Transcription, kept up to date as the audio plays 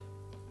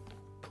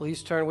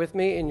Please turn with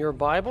me in your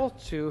Bible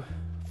to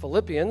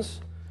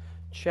Philippians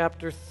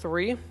chapter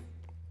 3.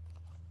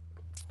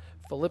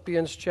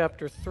 Philippians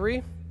chapter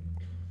 3.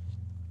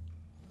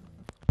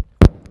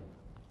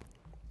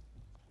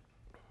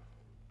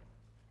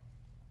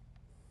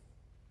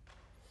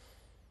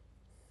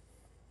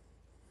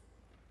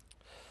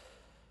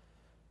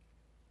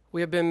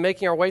 We have been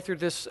making our way through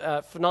this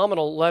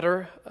phenomenal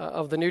letter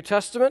of the New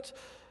Testament,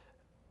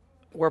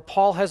 where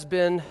Paul has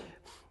been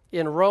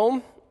in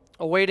Rome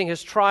awaiting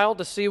his trial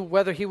to see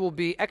whether he will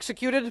be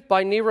executed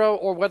by Nero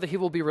or whether he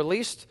will be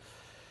released.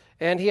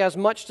 And he has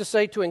much to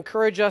say to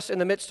encourage us in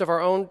the midst of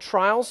our own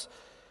trials.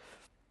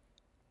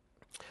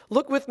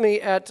 Look with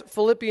me at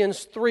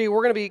Philippians 3.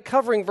 We're going to be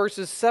covering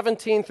verses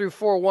 17 through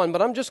 4:1,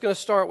 but I'm just going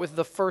to start with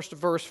the first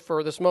verse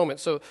for this moment.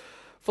 So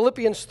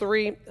Philippians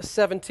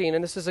 3:17,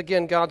 and this is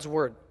again God's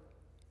word.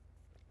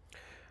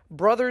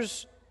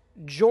 Brothers,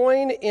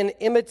 join in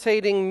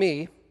imitating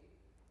me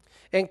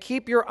and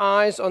keep your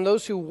eyes on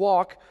those who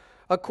walk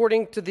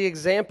according to the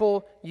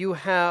example you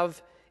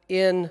have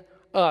in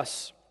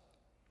us.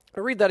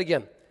 I'll read that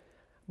again.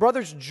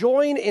 Brothers,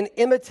 join in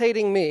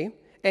imitating me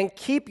and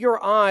keep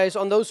your eyes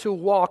on those who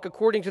walk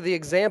according to the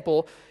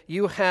example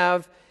you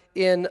have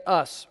in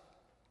us.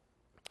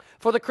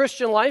 For the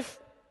Christian life,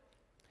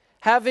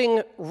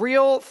 having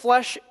real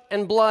flesh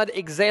and blood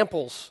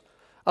examples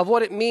of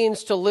what it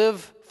means to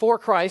live for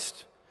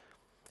Christ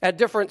at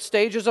different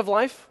stages of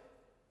life,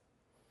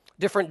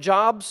 different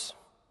jobs,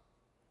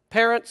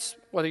 parents,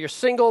 whether you're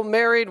single,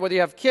 married, whether you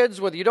have kids,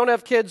 whether you don't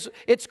have kids,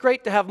 it's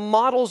great to have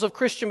models of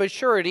Christian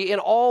maturity in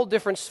all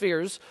different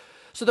spheres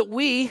so that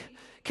we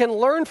can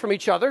learn from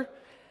each other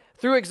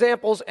through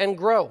examples and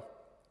grow.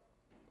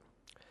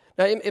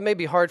 Now, it may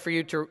be hard for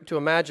you to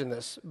imagine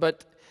this,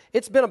 but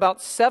it's been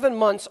about 7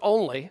 months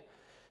only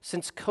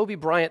since Kobe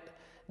Bryant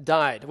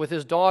died with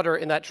his daughter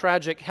in that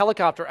tragic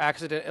helicopter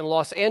accident in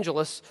Los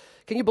Angeles.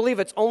 Can you believe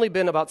it's only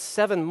been about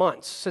 7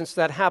 months since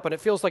that happened? It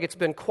feels like it's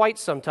been quite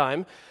some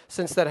time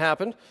since that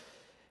happened.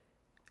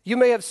 You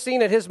may have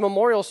seen at his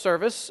memorial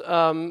service,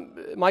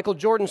 Michael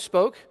Jordan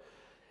spoke,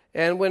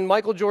 and when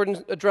Michael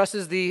Jordan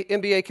addresses the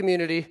NBA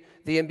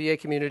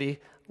community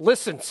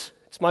listens.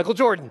 It's Michael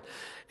Jordan.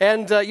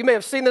 And you may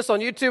have seen this on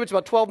YouTube. It's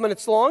about 12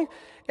 minutes long,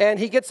 and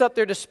he gets up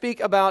there to speak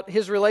about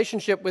his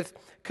relationship with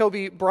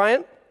Kobe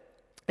Bryant.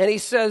 And he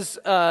says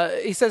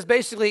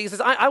basically,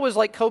 I was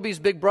like Kobe's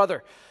big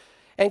brother.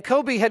 And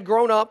Kobe had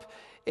grown up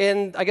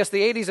in, I guess,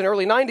 the 80s and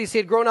early 90s. He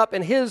had grown up,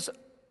 and his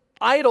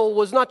idol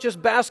was not just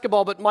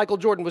basketball, but Michael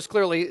Jordan was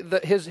clearly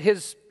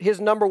his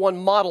number one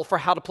model for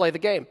how to play the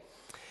game.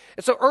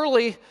 And so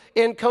early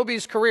in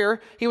Kobe's career,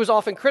 he was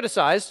often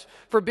criticized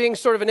for being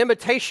sort of an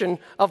imitation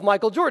of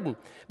Michael Jordan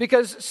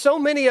because so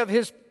many of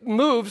his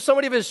moves, so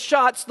many of his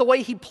shots, the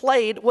way he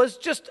played was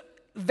just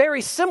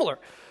very similar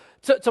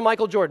to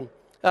Michael Jordan.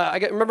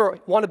 Remember,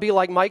 want to be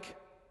like Mike?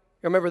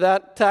 You remember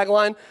that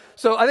tagline?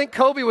 So I think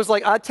Kobe was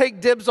like, I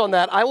take dibs on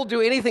that. I will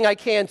do anything I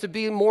can to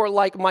be more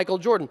like Michael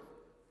Jordan.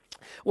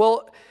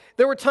 Well,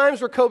 there were times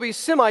where Kobe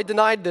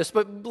semi-denied this,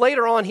 but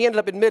later on he ended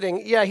up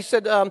admitting, he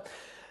said, now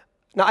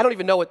I don't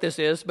even know what this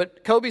is,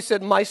 but Kobe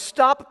said, my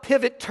stop,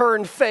 pivot,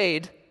 turn,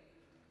 fade.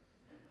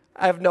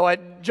 I have no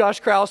idea.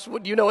 Josh Krause,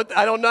 do you know what?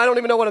 I don't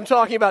even know what I'm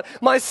talking about.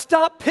 My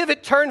stop,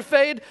 pivot, turn,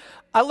 fade.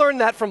 I learned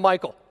that from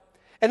Michael.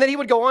 And then he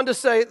would go on to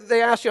say,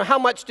 they asked, how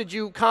much did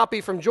you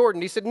copy from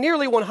Jordan? He said,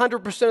 nearly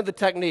 100% of the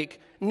technique,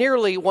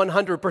 nearly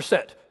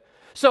 100%.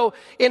 So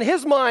in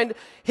his mind,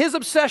 his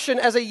obsession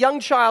as a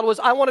young child was,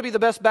 I want to be the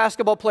best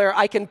basketball player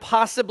I can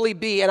possibly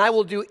be, and I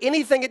will do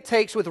anything it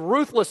takes with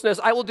ruthlessness.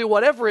 I will do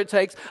whatever it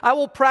takes. I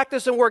will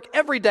practice and work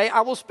every day.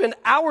 I will spend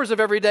hours of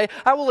every day.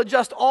 I will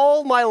adjust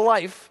all my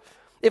life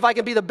if I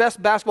can be the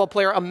best basketball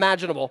player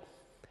imaginable.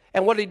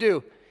 And what did he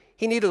do?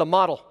 He needed a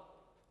model.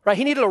 Right?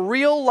 He needed a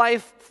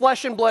real-life,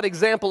 flesh and blood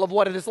example of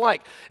what it is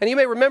like. And you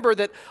may remember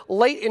that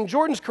late in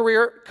Jordan's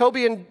career,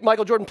 Kobe and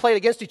Michael Jordan played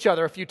against each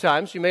other a few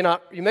times. You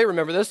may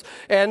remember this.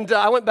 And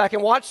I went back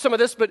and watched some of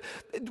this, but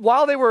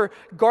while they were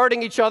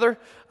guarding each other,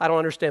 I don't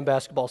understand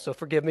basketball, so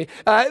forgive me.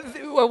 At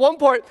one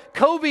point,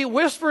 Kobe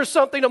whispers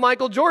something to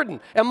Michael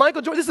Jordan. And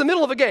Michael Jordan, this is the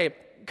middle of a game.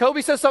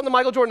 Kobe says something to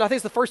Michael Jordan. I think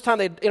it's the first time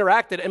they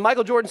interacted, and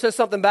Michael Jordan says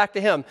something back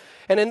to him.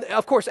 And then,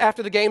 of course,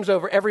 after the game's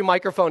over, every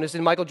microphone is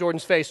in Michael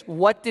Jordan's face.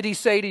 What did he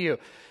say to you?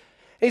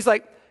 And he's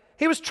like,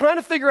 he was trying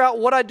to figure out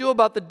what I do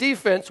about the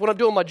defense when I'm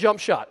doing my jump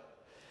shot.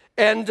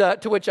 And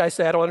to which I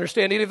say, I don't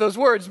understand any of those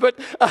words. But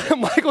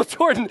Michael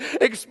Jordan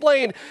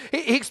explained,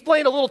 he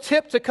explained a little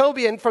tip to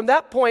Kobe, and from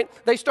that point,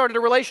 they started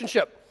a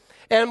relationship.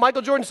 And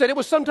Michael Jordan said it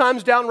was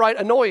sometimes downright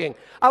annoying.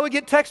 I would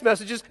get text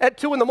messages at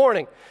 2 in the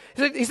morning.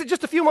 He said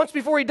just a few months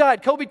before he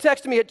died, Kobe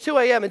texted me at 2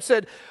 a.m. and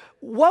said,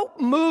 what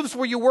moves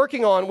were you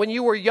working on when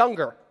you were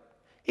younger?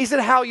 He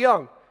said, how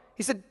young?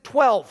 He said,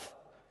 12.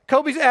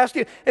 Kobe's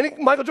asking, and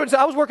Michael Jordan said,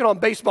 I was working on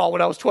baseball when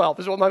I was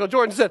 12, is what Michael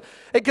Jordan said.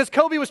 Because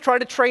Kobe was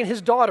trying to train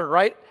his daughter,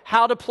 right,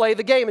 how to play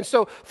the game. And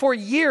so for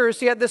years,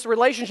 he had this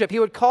relationship. He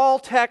would call,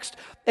 text,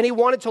 and he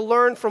wanted to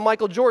learn from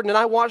Michael Jordan. And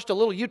I watched a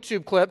little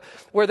YouTube clip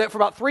where for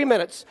about 3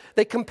 minutes,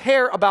 they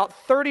compare about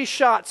 30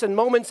 shots and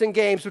moments in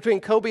games between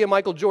Kobe and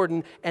Michael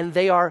Jordan, and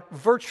they are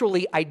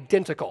virtually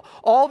identical.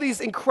 All these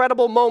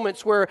incredible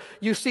moments where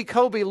you see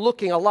Kobe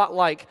looking a lot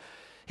like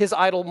his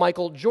idol,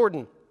 Michael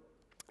Jordan.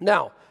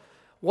 Now,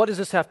 what does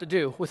this have to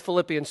do with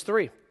Philippians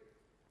 3?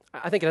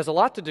 I think it has a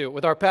lot to do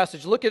with our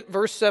passage. Look at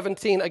verse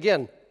 17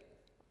 again.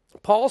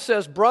 Paul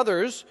says,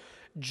 brothers,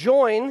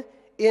 join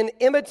in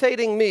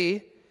imitating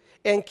me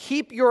and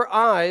keep your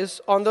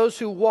eyes on those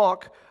who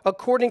walk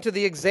according to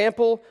the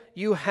example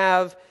you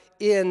have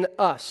in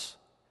us.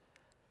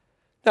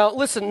 Now,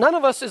 listen, none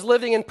of us is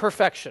living in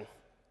perfection.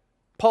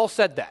 Paul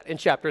said that in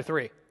chapter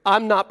 3.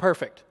 I'm not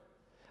perfect.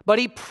 But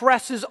he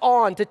presses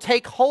on to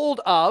take hold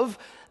of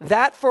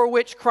that for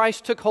which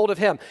Christ took hold of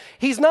him.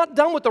 He's not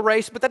done with the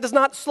race, but that does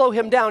not slow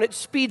him down. It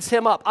speeds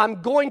him up.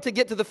 I'm going to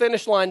get to the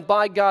finish line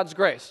by God's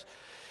grace.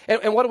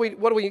 And what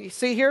do we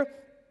see here?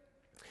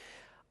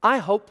 I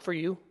hope for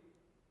you,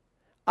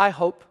 I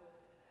hope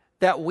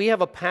that we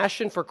have a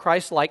passion for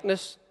Christ's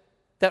likeness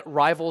that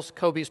rivals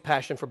Kobe's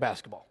passion for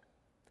basketball.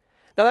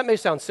 Now that may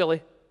sound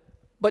silly,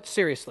 but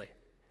seriously,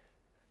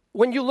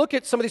 when you look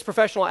at some of these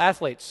professional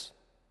athletes,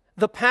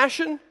 the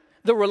passion,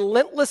 the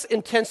relentless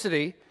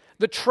intensity,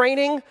 the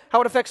training, how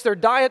it affects their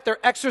diet, their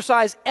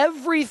exercise,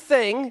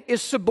 everything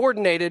is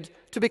subordinated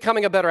to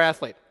becoming a better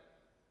athlete,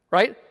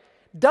 right?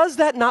 Does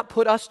that not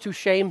put us to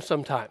shame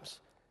sometimes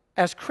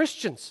as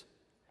Christians?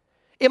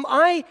 Am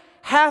I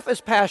half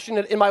as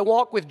passionate in my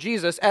walk with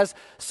Jesus as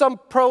some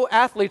pro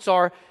athletes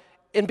are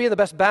in being the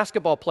best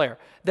basketball player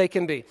they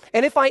can be?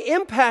 And if I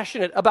am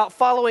passionate about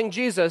following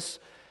Jesus,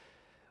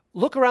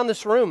 look around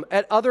this room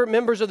at other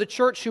members of the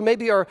church who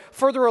maybe are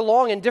further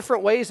along in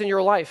different ways in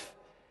your life,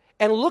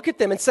 and look at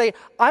them and say,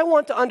 I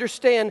want to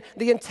understand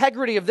the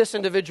integrity of this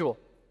individual.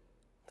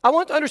 I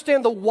want to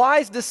understand the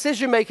wise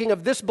decision-making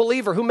of this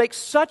believer who makes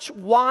such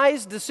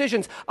wise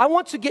decisions. I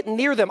want to get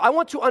near them. I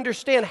want to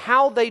understand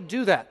how they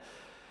do that.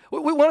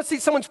 We want to see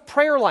someone's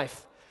prayer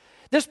life.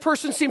 This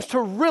person seems to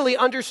really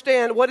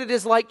understand what it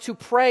is like to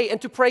pray and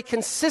to pray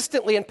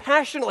consistently and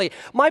passionately.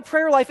 My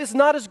prayer life is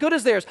not as good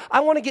as theirs.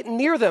 I want to get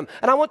near them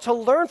and I want to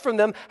learn from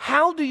them.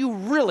 How do you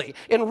really,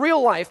 in real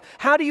life,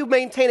 how do you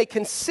maintain a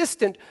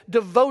consistent,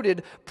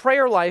 devoted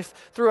prayer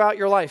life throughout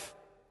your life?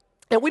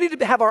 And we need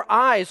to have our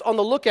eyes on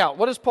the lookout.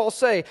 What does Paul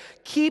say?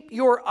 Keep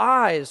your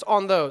eyes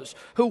on those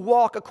who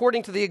walk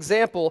according to the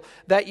example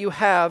that you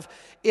have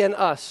in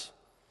us.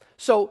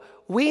 So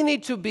we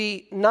need to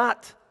be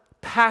not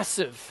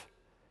passive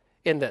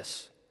in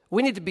this.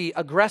 We need to be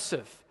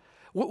aggressive.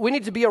 We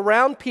need to be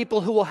around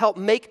people who will help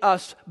make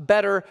us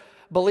better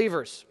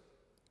believers.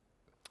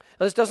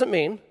 Now, this doesn't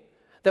mean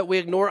that we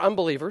ignore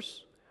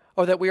unbelievers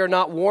or that we are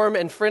not warm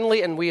and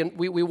friendly and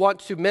we want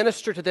to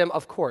minister to them,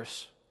 of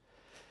course.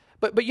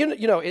 But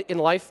you know, in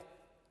life,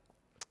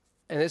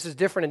 and this is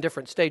different in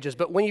different stages,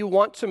 but when you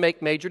want to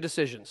make major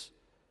decisions,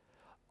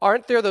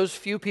 aren't there those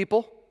few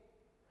people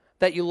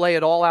that you lay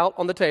it all out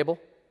on the table?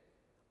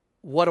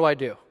 What do I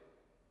do?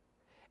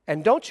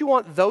 And don't you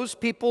want those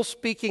people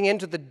speaking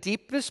into the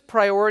deepest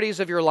priorities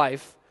of your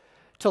life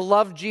to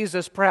love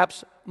Jesus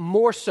perhaps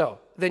more so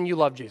than you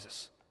love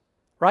Jesus,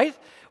 right?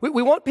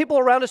 We want people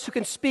around us who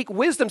can speak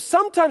wisdom.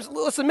 Sometimes,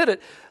 let's admit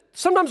it,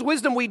 sometimes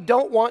wisdom we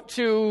don't want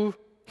to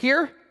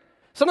hear.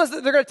 Sometimes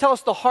they're going to tell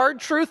us the hard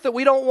truth that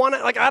we don't want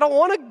to, like, I don't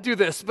want to do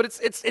this, but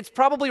it's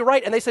probably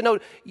right. And they say, no,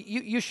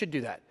 you should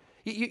do that.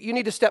 You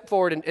need to step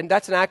forward, and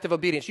that's an act of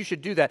obedience. You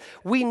should do that.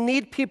 We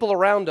need people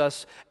around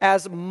us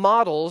as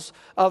models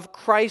of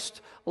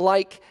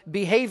Christ-like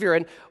behavior.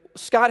 And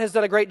Scott has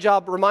done a great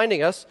job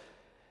reminding us,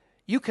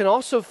 you can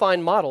also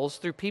find models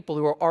through people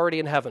who are already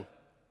in heaven.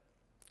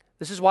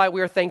 This is why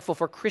we are thankful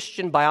for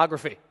Christian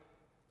biography.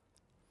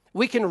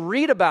 We can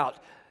read about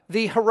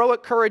the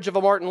heroic courage of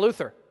a Martin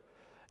Luther.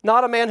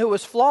 Not a man who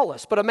was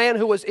flawless, but a man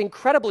who was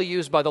incredibly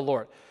used by the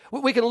Lord.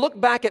 We can look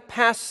back at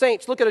past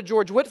saints. Look at a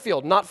George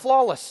Whitefield, not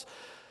flawless,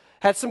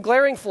 had some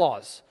glaring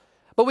flaws.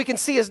 But we can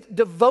see his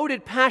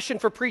devoted passion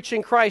for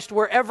preaching Christ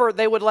wherever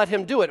they would let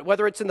him do it,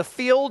 whether it's in the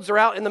fields or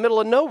out in the middle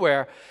of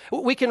nowhere.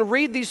 We can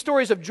read these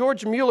stories of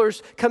George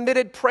Mueller's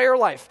committed prayer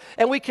life,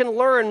 and we can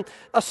learn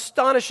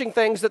astonishing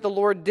things that the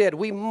Lord did.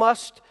 We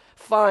must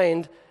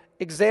find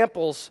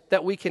examples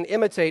that we can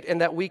imitate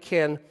and that we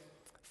can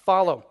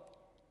follow.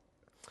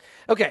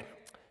 Okay,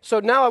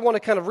 so now I want to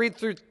kind of read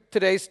through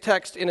today's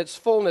text in its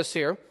fullness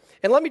here,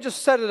 and let me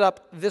just set it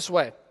up this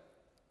way.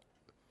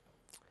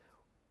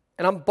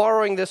 And I'm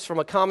borrowing this from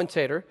a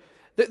commentator.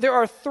 There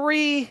are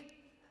three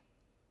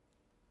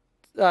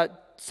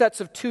sets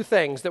of two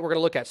things that we're going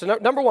to look at. So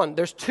number one,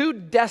 there's two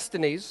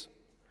destinies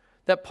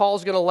that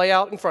Paul's going to lay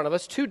out in front of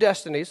us, two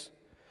destinies.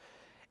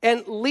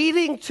 And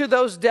leading to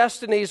those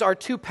destinies are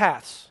two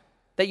paths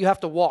that you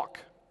have to walk.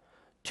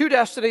 Two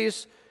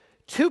destinies,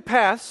 two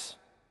paths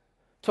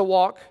to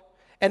walk,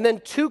 and then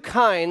two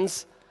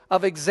kinds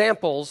of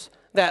examples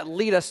that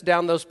lead us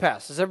down those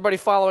paths. Is everybody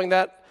following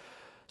that?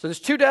 So there's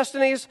two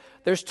destinies,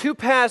 there's two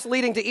paths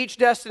leading to each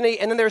destiny,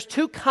 and then there's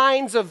two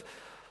kinds of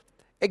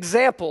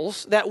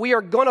examples that we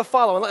are going to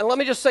follow. And let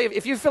me just say,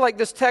 if you feel like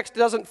this text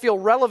doesn't feel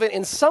relevant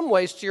in some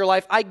ways to your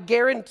life, I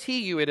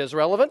guarantee you it is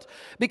relevant,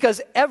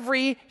 because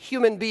every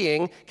human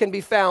being can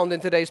be found in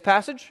today's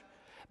passage,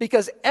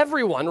 because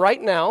everyone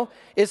right now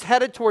is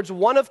headed towards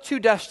one of two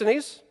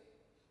destinies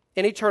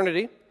in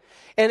eternity,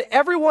 and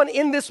everyone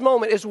in this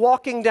moment is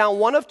walking down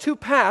one of two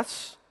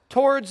paths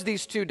towards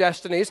these two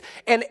destinies,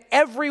 and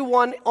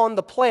everyone on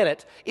the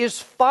planet is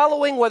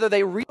following, whether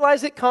they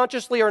realize it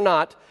consciously or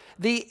not,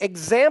 the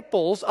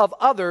examples of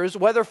others,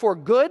 whether for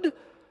good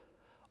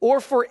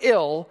or for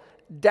ill,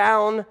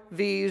 down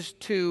these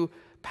two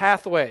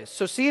pathways.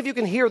 So see if you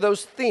can hear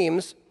those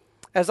themes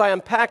as I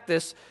unpack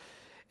this.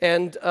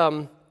 And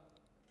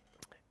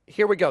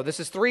here we go. This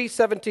is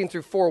 3:17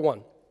 through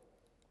 4:1.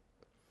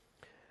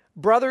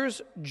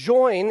 Brothers,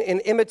 join in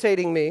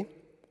imitating me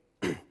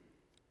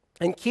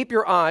and keep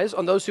your eyes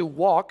on those who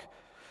walk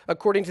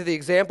according to the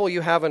example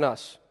you have in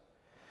us.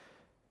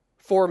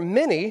 For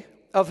many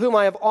of whom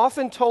I have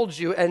often told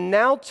you, and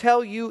now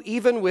tell you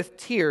even with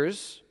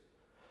tears,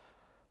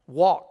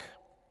 walk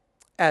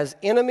as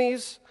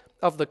enemies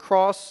of the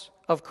cross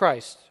of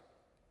Christ.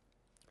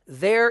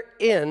 Their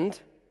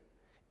end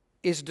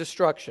is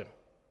destruction.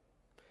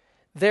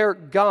 Their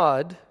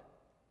God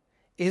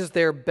is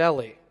their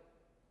belly,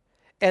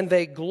 and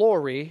they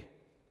glory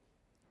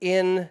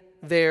in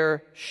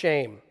their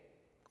shame,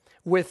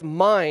 with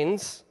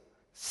minds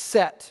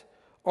set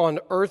on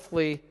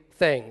earthly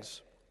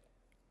things.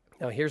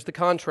 Now here's the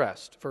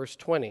contrast, verse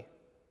 20.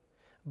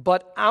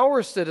 But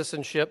our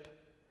citizenship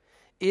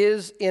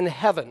is in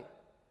heaven,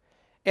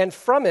 and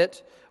from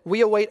it we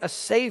await a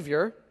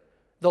Savior,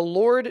 the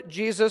Lord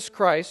Jesus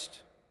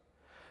Christ,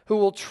 who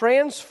will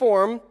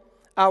transform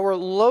our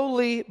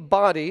lowly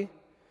body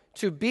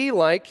to be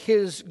like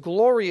his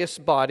glorious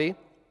body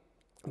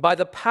by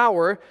the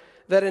power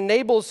that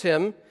enables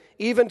him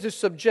even to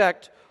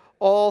subject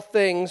all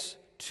things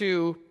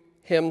to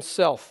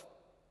himself.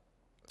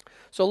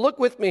 So look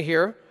with me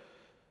here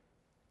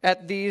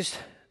at these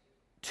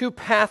two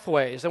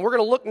pathways, and we're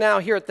going to look now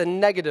here at the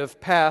negative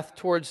path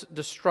towards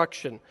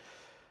destruction.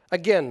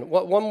 Again,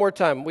 one more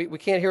time. We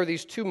can't hear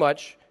these too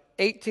much.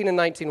 18 and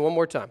 19, one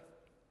more time.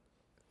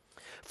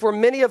 For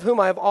many of whom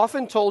I have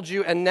often told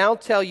you, and now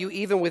tell you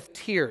even with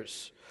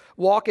tears,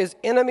 walk as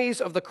enemies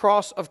of the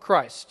cross of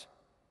Christ.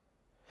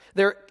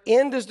 Their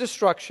end is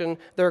destruction,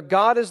 their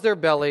God is their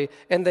belly,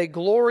 and they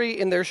glory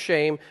in their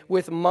shame,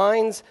 with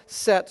minds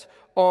set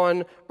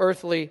on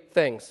earthly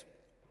things.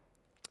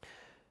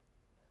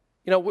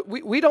 You know,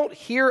 we don't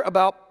hear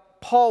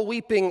about Paul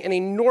weeping an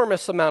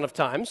enormous amount of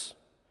times.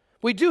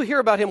 We do hear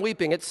about him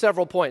weeping at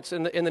several points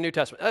in the New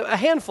Testament, a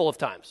handful of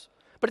times.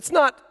 But it's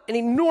not an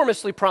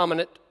enormously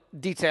prominent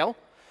detail.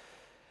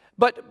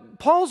 But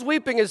Paul's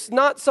weeping is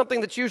not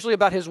something that's usually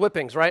about his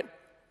whippings, right?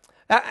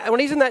 When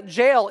he's in that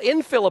jail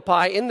in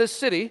Philippi, in this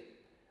city,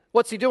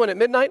 what's he doing at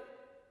midnight?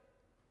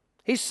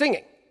 He's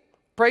singing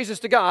praises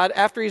to God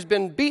after he's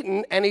been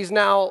beaten and he's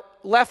now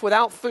left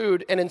without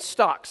food and in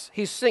stocks.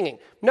 He's singing.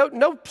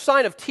 No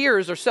sign of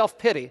tears or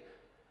self-pity.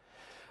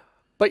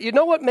 But you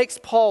know what makes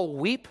Paul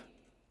weep?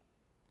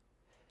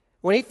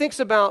 When he thinks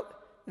about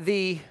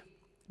the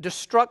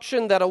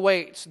destruction that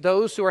awaits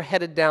those who are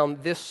headed down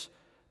this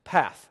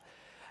path.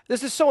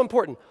 This is so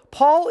important.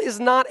 Paul is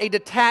not a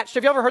detached,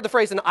 have you ever heard the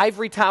phrase an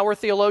ivory tower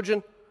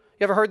theologian?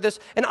 You ever heard this?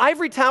 An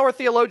ivory tower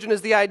theologian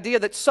is the idea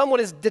that someone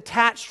is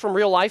detached from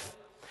real life.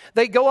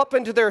 They go up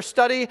into their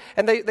study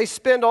and they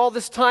spend all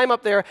this time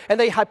up there and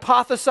they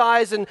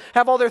hypothesize and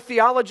have all their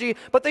theology,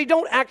 but they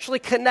don't actually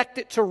connect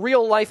it to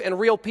real life and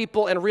real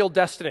people and real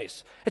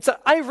destinies. It's an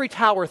ivory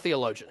tower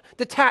theologian,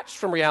 detached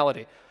from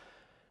reality.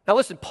 Now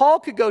listen, Paul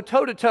could go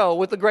toe-to-toe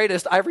with the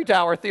greatest ivory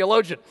tower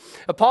theologian.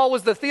 Paul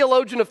was the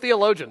theologian of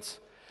theologians.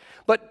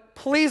 But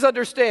please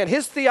understand,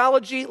 his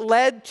theology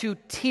led to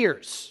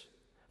tears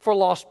for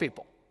lost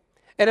people.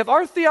 And if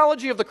our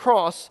theology of the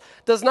cross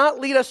does not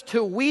lead us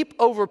to weep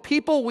over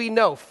people we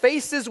know,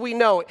 faces we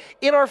know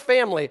in our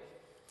family,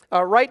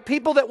 right?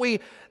 People that we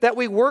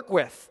work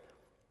with,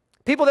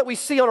 people that we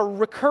see on a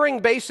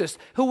recurring basis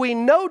who we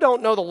know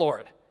don't know the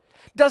Lord,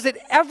 does it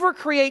ever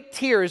create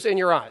tears in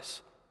your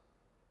eyes?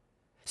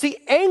 See,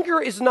 anger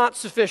is not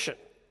sufficient.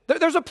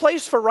 There's a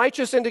place for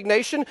righteous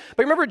indignation.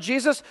 But remember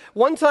Jesus,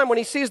 one time when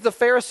he sees the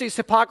Pharisees'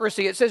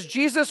 hypocrisy, it says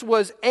Jesus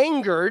was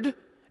angered,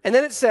 and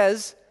then it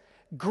says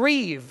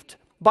grieved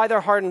by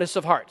their hardness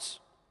of hearts.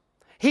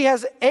 He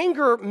has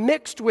anger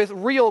mixed with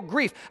real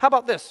grief. How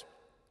about this?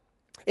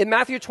 In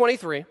Matthew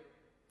 23,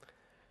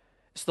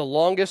 it's the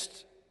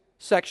longest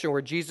section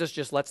where Jesus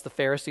just lets the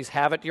Pharisees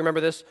have it. Do you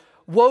remember this?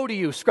 Woe to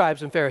you,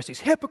 scribes and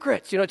Pharisees,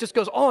 hypocrites. You know, it just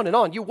goes on and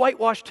on. You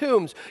whitewash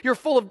tombs. You're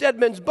full of dead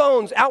men's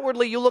bones.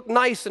 Outwardly, you look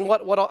nice, and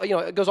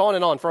it goes on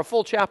and on for a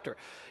full chapter.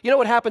 You know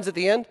what happens at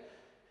the end?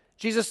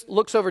 Jesus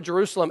looks over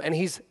Jerusalem, and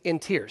he's in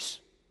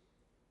tears.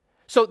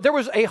 So there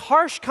was a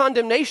harsh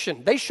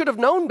condemnation. They should have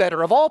known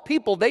better. Of all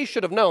people, they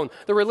should have known,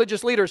 the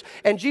religious leaders.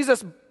 And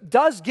Jesus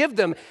does give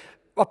them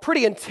a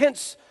pretty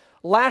intense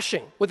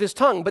lashing with his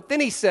tongue. But then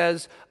he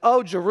says,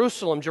 "Oh,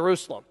 Jerusalem,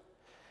 Jerusalem,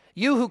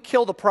 you who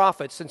kill the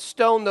prophets and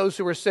stone those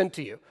who were sent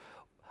to you.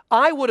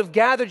 I would have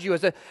gathered you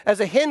as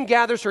a hen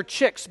gathers her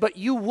chicks, but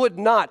you would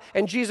not."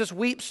 And Jesus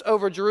weeps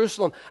over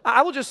Jerusalem.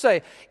 I will just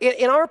say,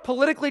 in our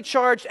politically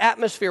charged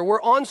atmosphere,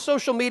 where on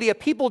social media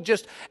people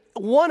just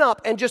one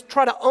up and just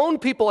try to own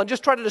people and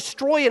just try to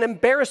destroy and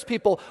embarrass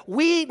people,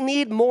 we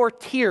need more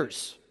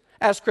tears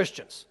as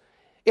Christians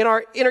in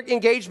our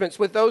engagements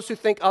with those who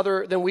think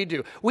other than we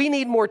do. We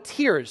need more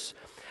tears.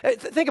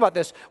 Think about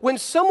this. When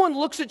someone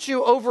looks at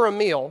you over a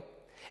meal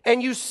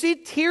and you see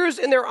tears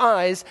in their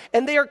eyes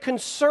and they are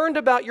concerned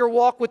about your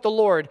walk with the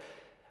Lord,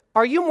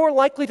 are you more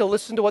likely to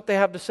listen to what they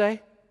have to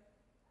say?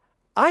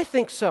 I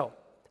think so.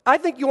 I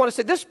think you want to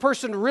say, this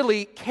person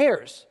really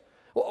cares.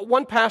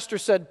 One pastor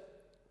said,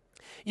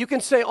 you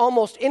can say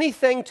almost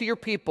anything to your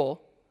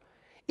people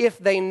if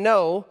they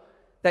know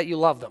that you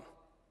love them.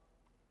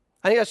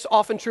 I think that's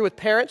often true with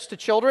parents to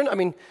children. I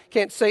mean,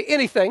 can't say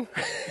anything,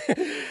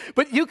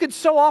 but you could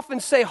so often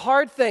say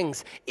hard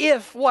things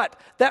if what?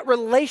 That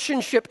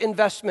relationship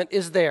investment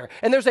is there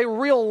and there's a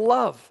real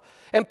love.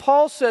 And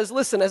Paul says,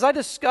 listen, as I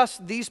discuss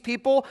these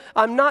people,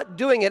 I'm not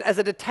doing it as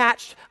a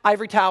detached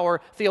ivory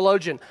tower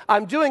theologian.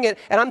 I'm doing it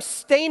and I'm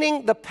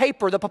staining the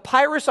paper, the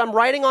papyrus I'm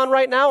writing on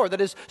right now, or that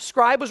his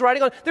scribe was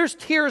writing on. There's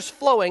tears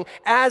flowing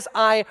as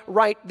I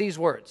write these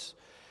words.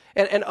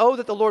 And oh,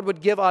 that the Lord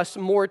would give us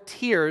more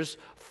tears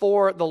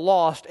for the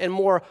lost and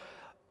more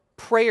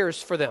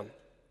prayers for them.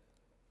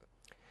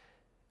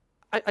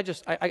 I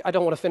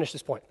don't want to finish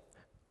this point.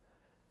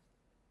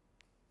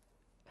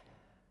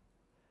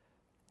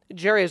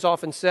 Jerry has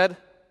often said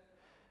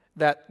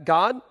that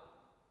God,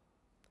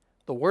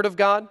 the Word of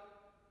God,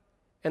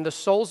 and the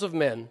souls of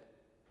men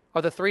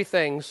are the three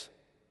things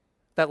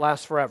that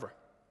last forever.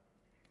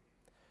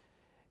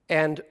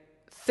 And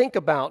think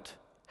about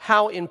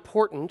how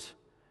important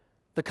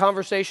the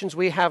conversations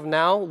we have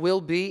now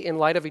will be in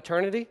light of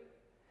eternity.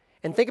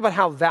 And think about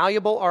how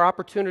valuable our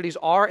opportunities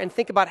are, and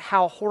think about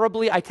how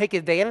horribly I take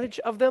advantage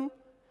of them.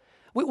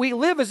 We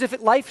live as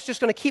if life's just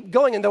going to keep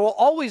going and there will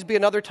always be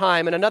another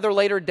time and another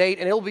later date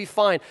and it'll be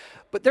fine.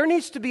 But there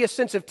needs to be a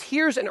sense of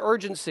tears and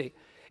urgency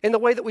in the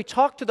way that we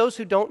talk to those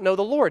who don't know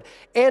the Lord.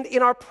 And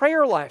in our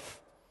prayer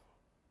life,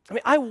 I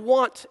mean, I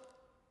want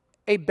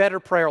a better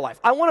prayer life.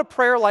 I want a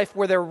prayer life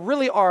where there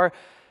really are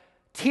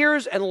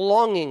tears and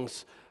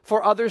longings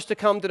for others to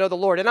come to know the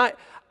Lord. And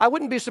I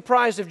wouldn't be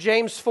surprised if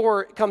James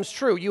 4 comes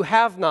true. You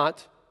have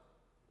not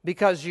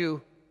because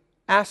you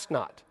ask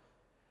not.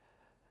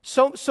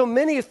 So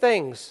many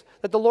things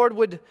that the Lord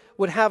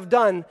would have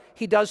done,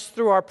 he does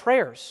through our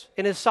prayers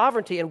in his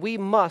sovereignty, and we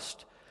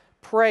must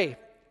pray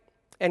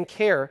and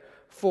care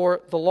for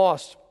the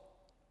lost.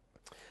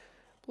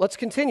 Let's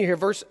continue here.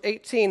 Verse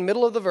 18,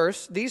 middle of the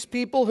verse. These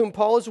people whom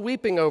Paul is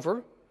weeping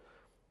over,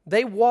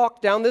 they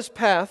walk down this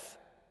path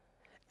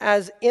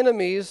as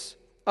enemies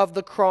of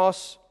the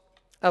cross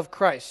of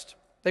Christ.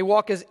 They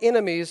walk as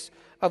enemies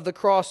of the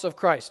cross of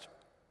Christ.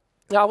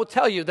 Now, I will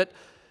tell you that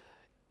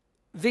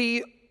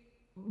the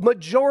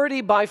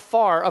majority by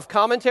far of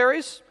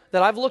commentaries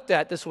that I've looked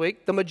at this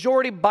week, the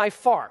majority by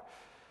far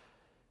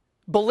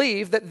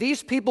believe that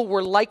these people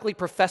were likely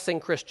professing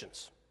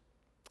Christians,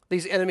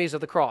 these enemies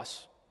of the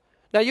cross.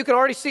 Now, you can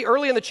already see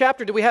early in the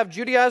chapter, do we have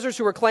Judaizers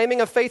who were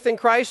claiming a faith in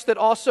Christ that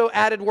also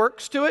added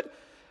works to it?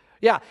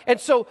 Yeah, and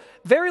so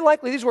very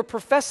likely these were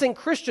professing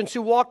Christians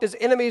who walked as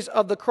enemies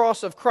of the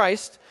cross of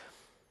Christ,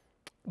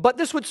 but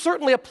this would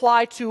certainly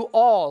apply to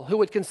all who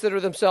would consider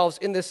themselves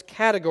in this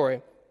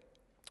category.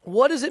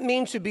 What does it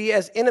mean to be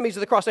as enemies of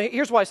the cross? Now,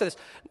 here's why I say this.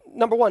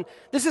 Number one,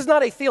 this is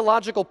not a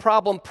theological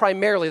problem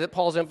primarily that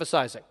Paul's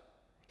emphasizing.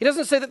 He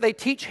doesn't say that they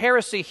teach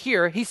heresy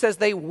here. He says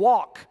they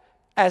walk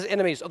as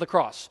enemies of the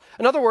cross.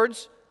 In other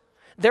words,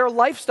 their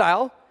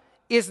lifestyle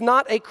is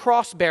not a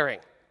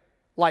cross-bearing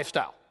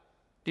lifestyle.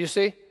 Do you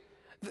see?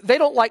 They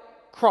don't like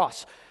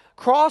cross.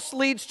 Cross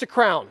leads to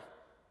crown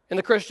in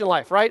the Christian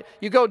life, right?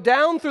 You go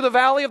down through the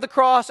valley of the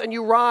cross and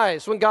you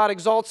rise when God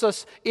exalts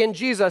us in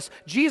Jesus.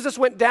 Jesus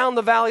went down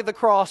the valley of the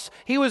cross.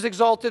 He was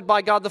exalted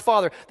by God the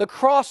Father. The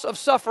cross of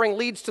suffering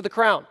leads to the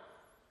crown.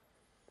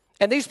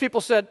 And these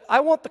people said, I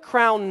want the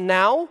crown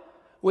now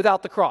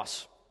without the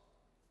cross.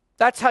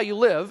 That's how you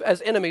live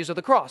as enemies of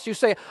the cross. You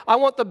say, I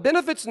want the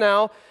benefits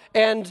now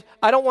and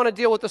I don't want to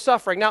deal with the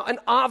suffering. Now, an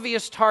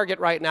obvious target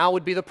right now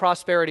would be the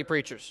prosperity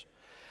preachers.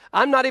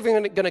 I'm not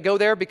even going to go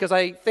there because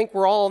I think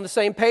we're all on the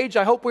same page.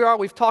 I hope we are.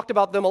 We've talked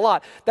about them a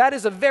lot. That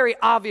is a very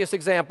obvious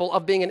example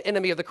of being an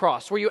enemy of the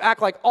cross, where you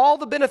act like all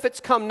the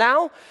benefits come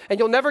now and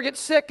you'll never get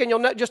sick and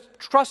you'll just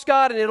trust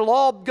God and it'll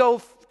all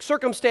go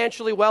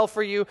circumstantially well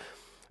for you.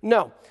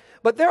 No.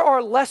 But there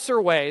are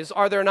lesser ways,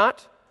 are there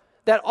not,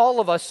 that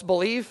all of us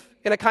believe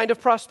in a kind of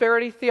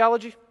prosperity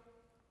theology?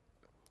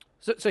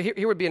 So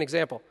here would be an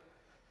example.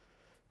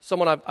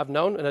 Someone I've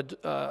known,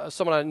 and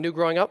someone I knew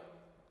growing up,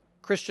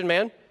 Christian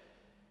man,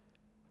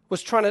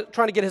 was trying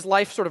to get his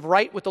life sort of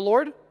right with the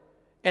Lord,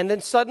 And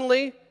then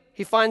suddenly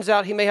he finds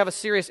out he may have a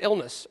serious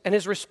illness. And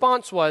his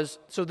response was,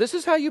 so this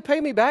is how you pay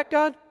me back,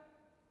 God?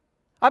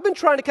 I've been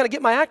trying to kind of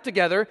get my act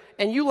together,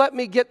 and you let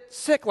me get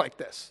sick like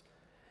this.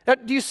 Now,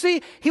 do you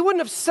see, he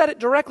wouldn't have said it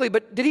directly,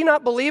 but did he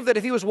not believe that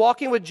if he was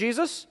walking with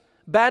Jesus,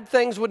 bad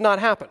things would not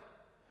happen?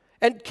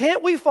 And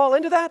can't we fall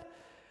into that?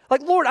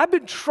 Like, Lord, I've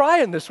been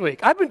trying this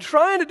week. I've been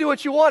trying to do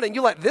what you want, and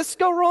you let this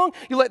go wrong?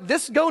 You let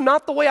this go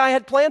not the way I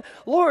had planned?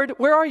 Lord,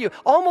 where are you?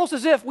 Almost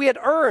as if we had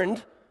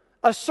earned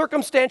a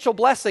circumstantial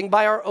blessing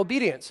by our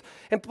obedience.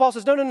 And Paul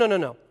says,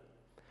 no.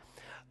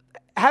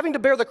 Having to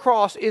bear the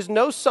cross is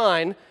no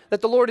sign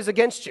that the Lord is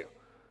against you.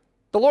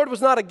 The Lord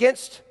was not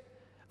against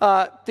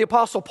the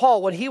Apostle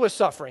Paul when he was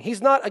suffering.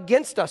 He's not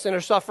against us in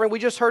our suffering. We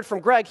just heard from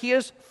Greg. He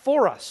is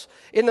for us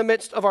in the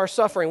midst of our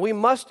suffering. We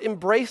must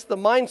embrace the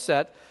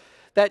mindset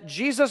that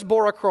Jesus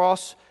bore a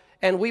cross,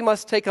 and we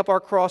must take up our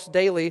cross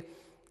daily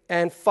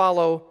and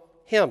follow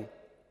him.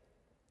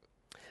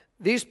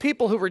 These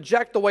people who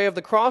reject the way of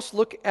the cross,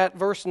 look at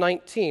verse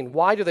 19.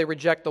 Why do they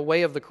reject the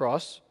way of the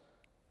cross?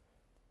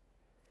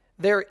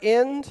 Their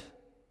end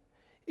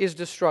is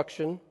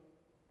destruction.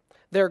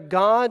 Their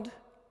God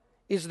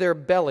is their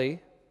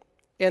belly,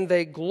 and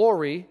they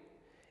glory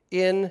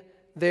in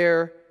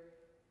their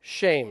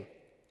shame,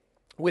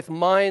 with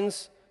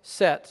minds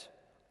set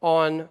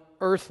on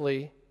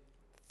earthly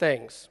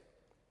things.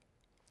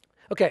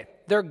 Okay,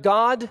 their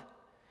God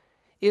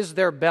is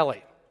their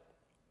belly.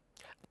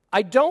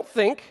 I don't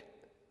think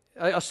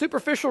a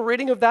superficial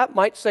reading of that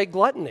might say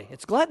gluttony.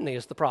 It's gluttony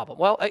is the problem.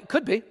 Well, it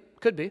could be.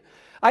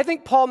 I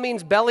think Paul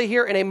means belly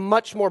here in a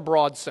much more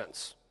broad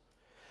sense.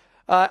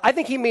 I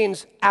think he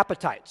means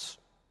appetites.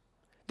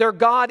 Their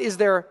God is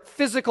their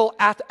physical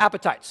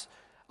appetites.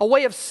 A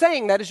way of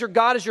saying that is your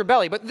God is your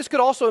belly, but this could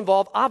also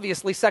involve,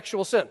 obviously,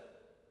 sexual sin,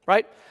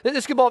 right?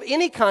 This could involve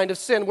any kind of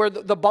sin where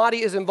the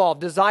body is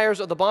involved, desires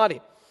of the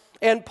body.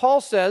 And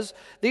Paul says,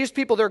 these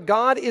people, their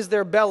God is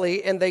their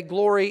belly, and they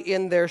glory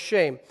in their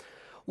shame.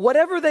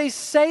 Whatever they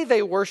say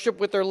they worship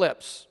with their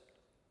lips,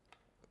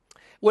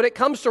 when it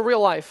comes to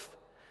real life,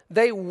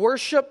 they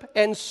worship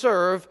and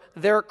serve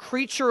their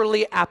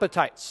creaturely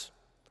appetites,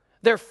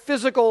 their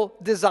physical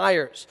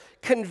desires,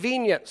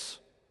 convenience,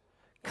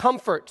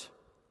 comfort,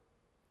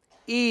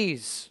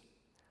 ease,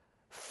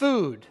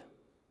 food,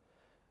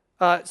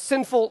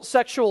 sinful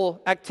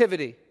sexual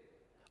activity,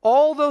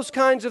 all those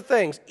kinds of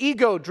things,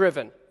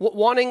 ego-driven,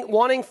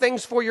 wanting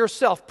things for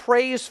yourself,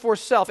 praise for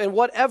self, and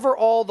whatever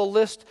all the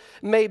list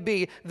may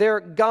be, their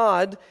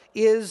God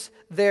is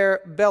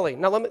their belly.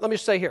 Now let me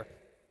say here,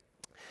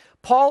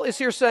 Paul is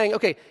here saying,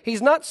 okay,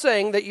 he's not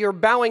saying that you're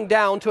bowing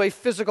down to a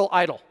physical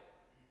idol,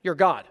 your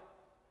God.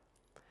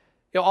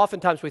 You know,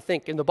 oftentimes we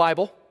think in the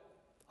Bible,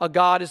 a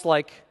God is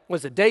like,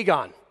 was it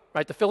Dagon,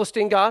 right? The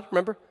Philistine god,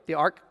 remember? The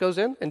ark goes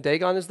in, and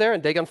Dagon is there,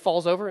 and Dagon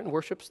falls over and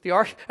worships the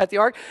ark at the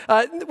ark.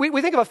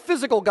 We think of a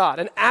physical god,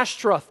 an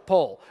Ashtaroth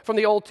pole from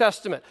the Old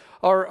Testament,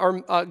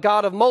 or a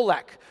god of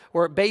Molech,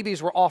 where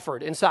babies were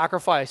offered in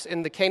sacrifice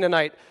in the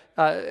Canaanite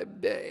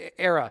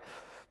era.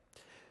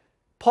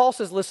 Paul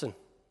says, listen,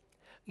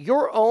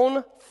 your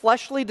own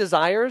fleshly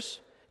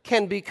desires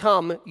can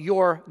become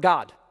your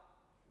God.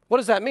 What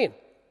does that mean?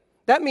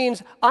 That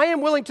means I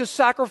am willing to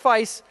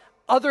sacrifice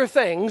other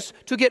things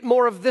to get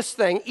more of this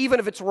thing, even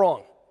if it's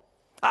wrong.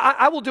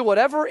 I will do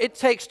whatever it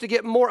takes to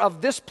get more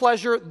of this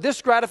pleasure,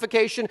 this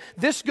gratification,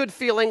 this good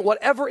feeling,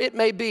 whatever it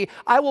may be.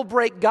 I will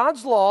break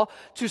God's law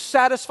to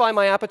satisfy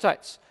my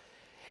appetites.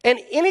 And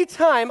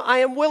anytime I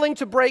am willing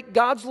to break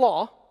God's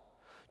law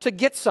to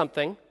get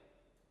something,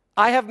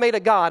 I have made a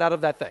God out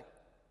of that thing.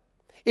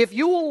 If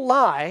you will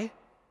lie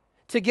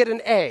to get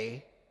an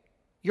A,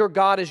 your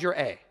God is your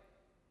A,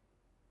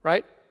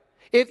 right?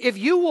 If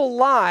you will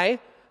lie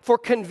for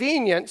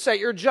convenience at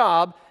your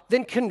job,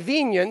 then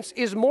convenience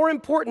is more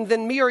important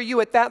than me or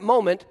you at that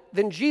moment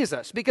than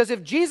Jesus. Because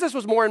if Jesus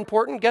was more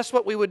important, guess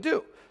what we would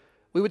do?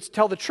 We would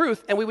tell the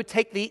truth, and we would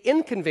take the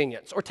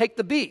inconvenience or take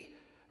the B,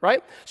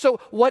 right? So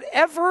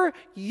whatever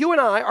you and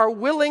I are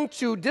willing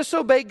to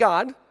disobey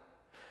God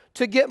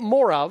to get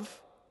more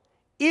of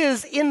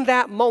is in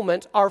that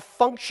moment our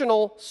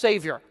functional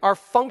Savior, our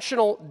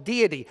functional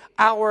deity,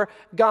 our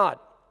God.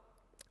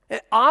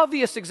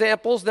 Obvious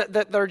examples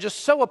that are just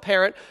so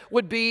apparent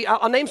would be,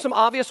 I'll name some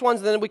obvious ones,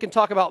 and then we can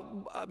talk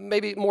about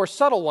maybe more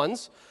subtle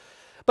ones.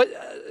 But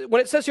when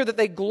it says here that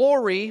they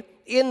glory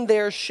in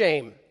their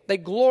shame, they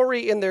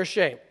glory in their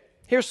shame.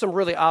 Here's some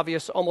really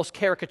obvious, almost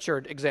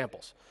caricatured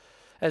examples.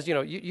 As you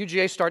know,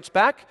 UGA starts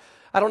back.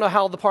 I don't know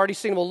how the party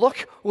scene will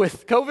look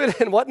with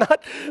COVID and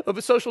whatnot,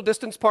 with social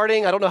distance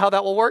partying. I don't know how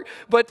that will work.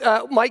 But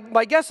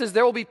my guess is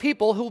there will be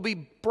people who will be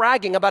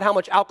bragging about how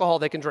much alcohol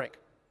they can drink.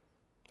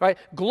 Right?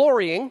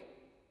 Glorying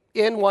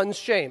in one's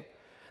shame.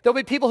 There'll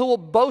be people who will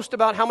boast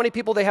about how many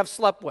people they have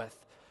slept with.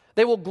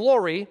 They will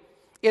glory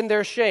in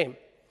their shame.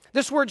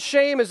 This word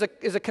shame is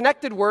a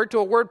connected word to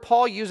a word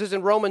Paul uses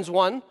in Romans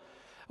 1,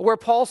 where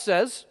Paul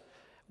says,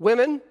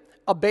 women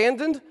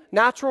abandoned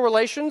natural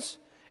relations,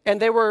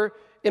 and they were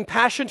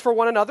impassioned for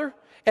one another,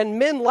 And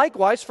men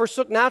likewise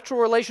forsook natural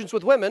relations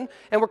with women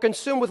and were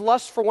consumed with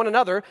lust for one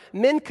another,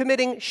 men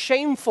committing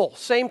shameful,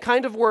 same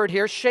kind of word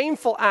here,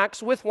 shameful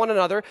acts with one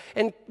another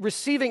and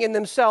receiving in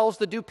themselves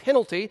the due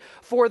penalty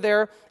for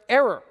their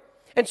error.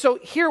 And so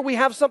here we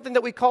have something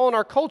that we call in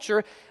our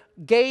culture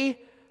gay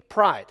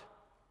pride,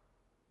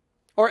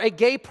 or a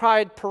gay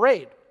pride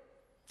parade.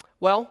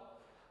 Well,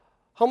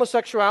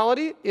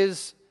 homosexuality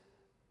is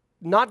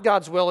not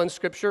God's will in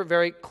Scripture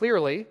very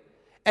clearly,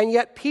 and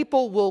yet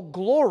people will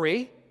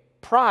glory,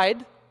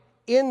 pride,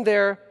 in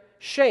their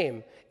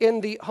shame,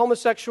 in the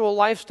homosexual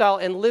lifestyle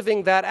and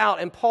living that out.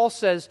 And Paul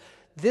says,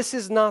 this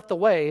is not the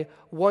way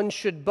one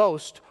should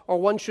boast or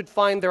one should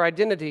find their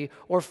identity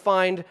or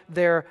find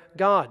their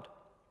God.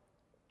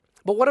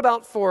 But what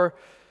about for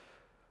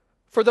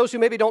those who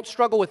maybe don't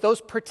struggle with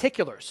those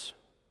particulars?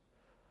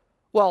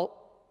 Well,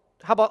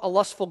 how about a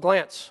lustful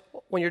glance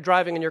when you're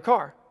driving in your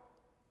car?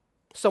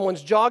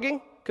 Someone's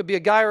jogging, could be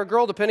a guy or a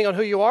girl depending on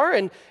who you are,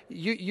 and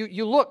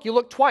you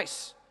look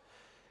twice.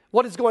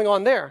 What is going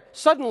on there?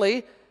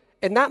 Suddenly,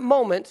 in that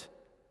moment,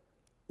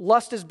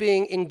 lust is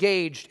being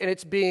engaged and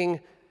it's being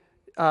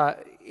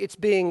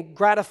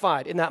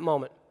gratified in that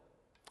moment.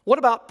 What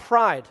about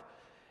pride?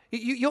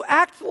 You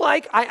act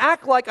like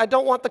I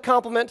don't want the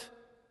compliment,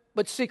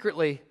 but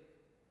secretly,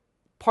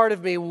 part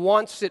of me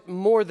wants it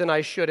more than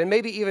I should, and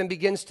maybe even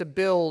begins to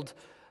build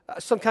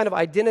some kind of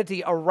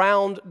identity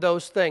around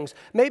those things.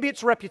 Maybe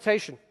it's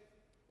reputation.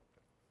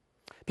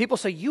 People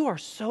say, you are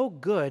so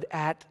good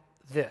at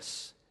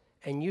this.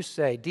 And you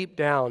say, deep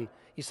down,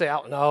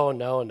 oh,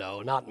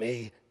 no, not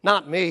me.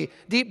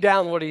 Deep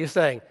down, what are you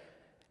saying?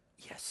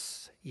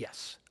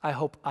 Yes. I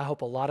hope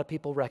a lot of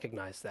people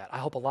recognize that. I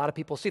hope a lot of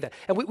people see that.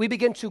 And we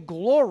begin to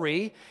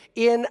glory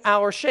in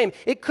our shame.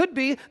 It could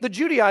be the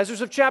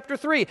Judaizers of chapter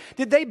 3.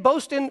 Did they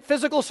boast in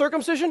physical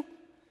circumcision?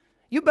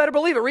 You better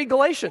believe it. Read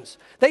Galatians.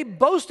 They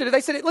boasted it.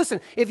 They said, listen,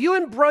 if you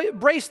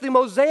embrace the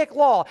Mosaic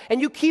law and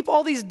you keep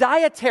all these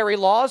dietary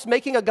laws,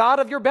 making a god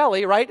of your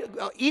belly, right?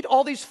 Eat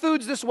all these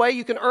foods this way,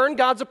 you can earn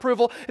God's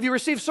approval. If you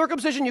receive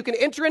circumcision, you can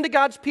enter into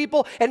God's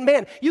people. And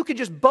man, you can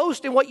just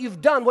boast in what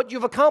you've done, what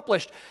you've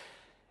accomplished.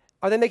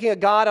 Are they making a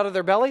god out of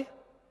their belly?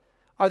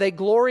 Are they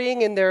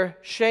glorying in their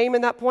shame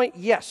in that point?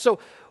 Yes. So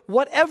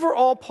whatever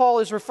all Paul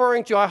is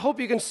referring to, I hope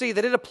you can see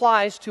that it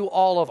applies to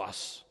all of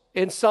us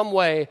in some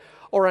way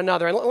or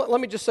another. And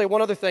let me just say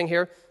one other thing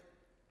here.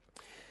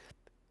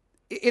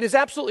 It is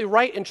absolutely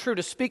right and true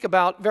to speak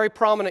about very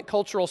prominent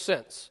cultural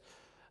sins.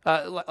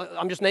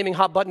 I'm just naming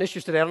hot button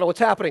issues today. I don't know what's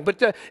happening.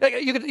 But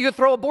you could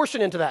throw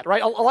abortion into that,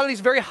 right? A lot of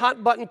these very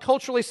hot button,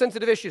 culturally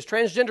sensitive issues,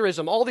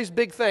 transgenderism, all these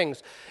big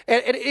things.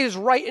 And it is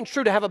right and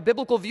true to have a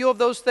biblical view of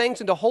those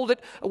things and to hold it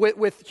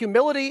with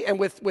humility and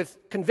with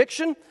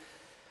conviction.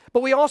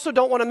 But we also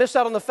don't want to miss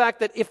out on the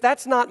fact that if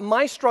that's not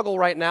my struggle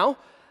right now,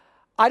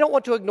 I don't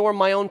want to ignore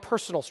my own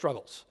personal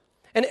struggles.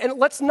 And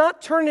let's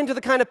not turn into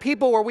the kind of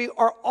people where we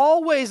are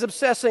always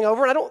obsessing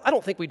over, and I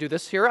don't think we do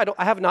this here,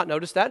 I have not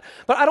noticed that,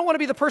 but I don't want to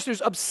be the person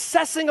who's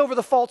obsessing over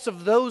the faults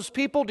of those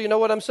people, do you know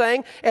what I'm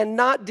saying? And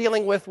not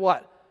dealing with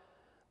what?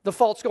 The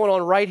faults going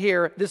on right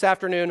here this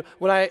afternoon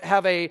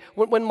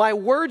when my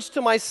words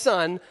to my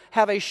son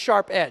have a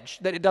sharp edge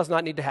that it does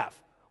not need to have.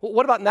 Well,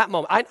 what about in that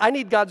moment? I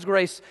need God's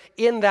grace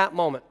in that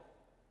moment.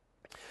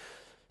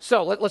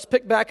 So let's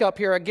pick back up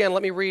here again.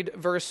 Let me read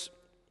verse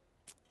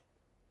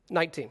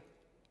 19.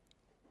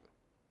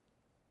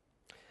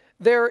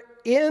 Their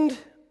end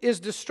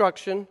is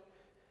destruction,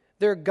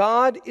 their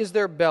God is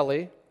their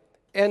belly,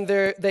 and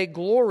they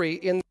glory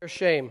in their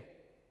shame,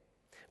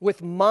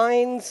 with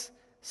minds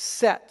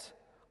set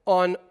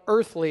on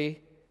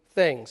earthly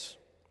things.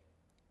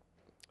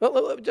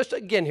 Well, just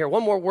again here,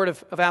 one more word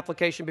of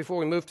application before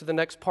we move to the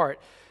next part.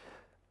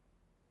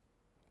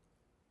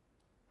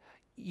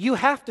 You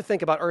have to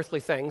think about earthly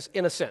things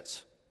in a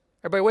sense.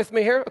 Everybody with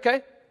me here?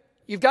 Okay?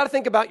 You've got to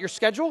think about your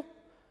schedule.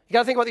 You got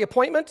to think about the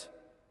appointment.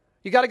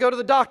 You got to go to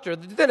the doctor,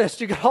 the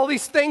dentist. You got all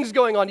these things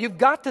going on. You've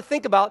got to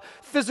think about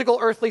physical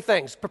earthly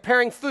things,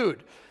 preparing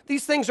food.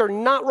 These things are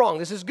not wrong.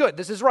 This is good.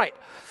 This is right.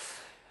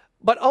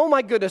 But oh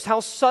my goodness, how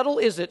subtle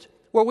is it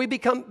where we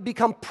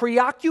become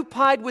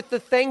preoccupied with the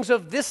things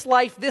of this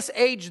life, this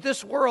age,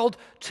 this world,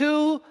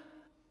 to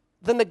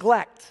the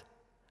neglect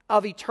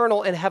of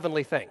eternal and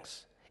heavenly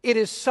things. It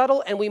is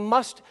subtle, and we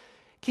must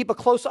keep a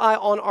close eye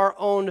on our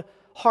own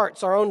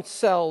hearts, our own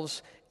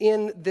selves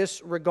in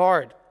this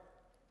regard.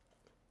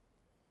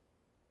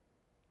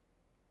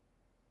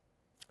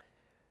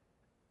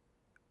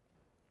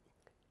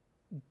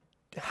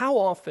 How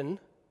often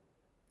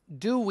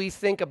do we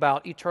think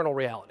about eternal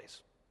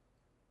realities?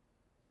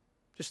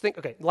 Just think,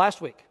 okay,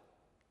 last week,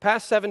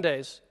 past 7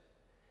 days,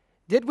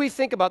 did we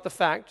think about the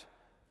fact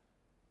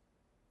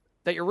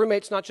that your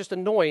roommate's not just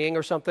annoying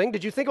or something?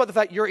 Did you think about the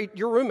fact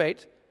your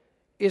roommate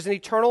is an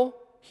eternal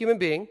human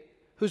being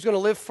who's going to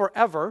live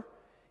forever,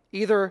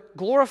 either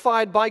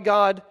glorified by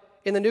God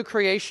in the new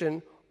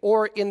creation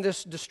or in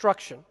this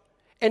destruction?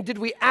 And did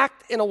we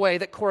act in a way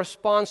that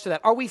corresponds to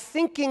that? Are we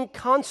thinking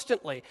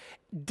constantly,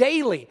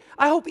 daily,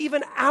 I hope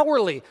even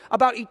hourly,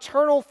 about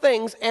eternal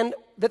things and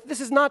that this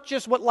is not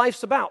just what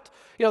life's about.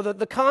 You know,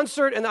 the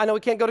concert, and I know we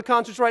can't go to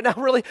concerts right now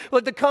really,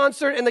 but the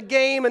concert and the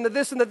game and the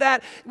this and the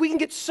that, we can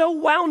get so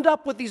wound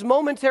up with these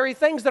momentary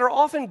things that are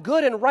often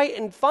good and right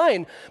and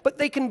fine, but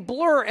they can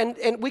blur and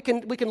we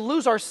can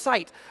lose our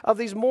sight of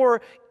these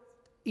more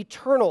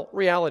eternal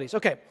realities.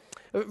 Okay,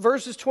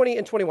 verses 20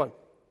 and 21.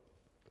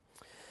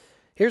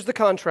 Here's the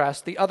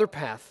contrast, the other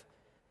path.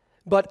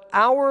 But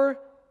our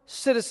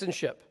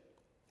citizenship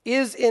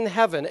is in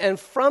heaven, and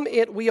from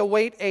it we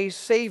await a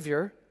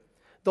Savior,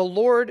 the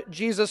Lord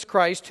Jesus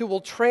Christ, who will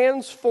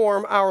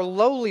transform our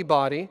lowly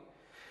body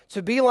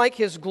to be like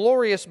his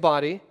glorious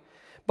body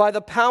by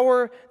the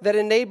power that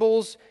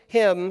enables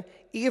him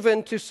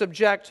even to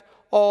subject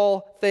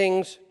all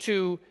things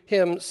to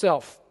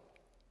himself.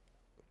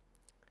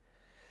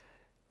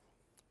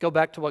 Go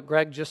back to what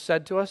Greg just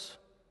said to us.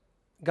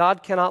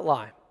 God cannot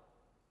lie.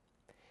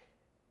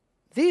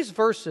 These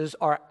verses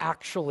are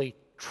actually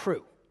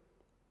true.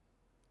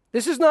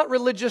 This is not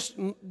religious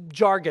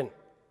jargon.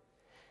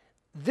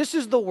 This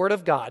is the Word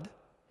of God,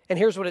 and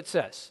here's what it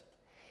says.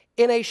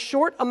 In a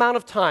short amount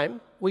of time,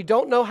 we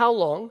don't know how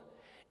long,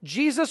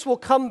 Jesus will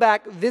come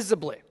back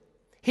visibly.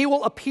 He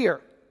will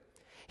appear.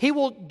 He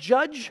will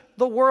judge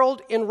the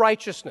world in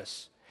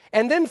righteousness.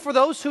 And then for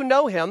those who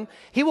know him,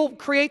 he will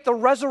create the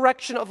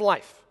resurrection of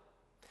life.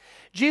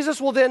 Jesus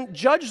will then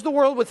judge the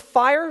world with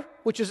fire,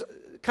 which is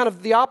kind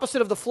of the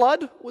opposite of the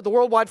flood, with the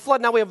worldwide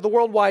flood. Now we have the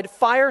worldwide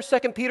fire, 2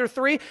 Peter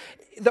 3.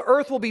 The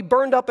earth will be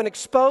burned up and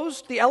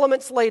exposed, the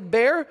elements laid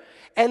bare,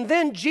 and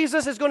then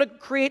Jesus is going to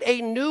create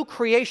a new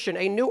creation,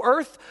 a new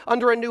earth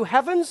under a new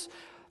heavens,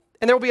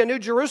 and there will be a new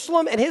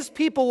Jerusalem, and his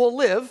people will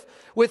live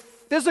with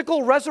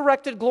physical,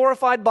 resurrected,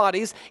 glorified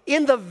bodies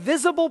in the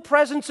visible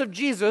presence of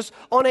Jesus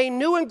on a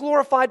new and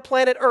glorified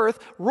planet Earth,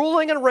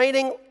 ruling and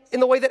reigning in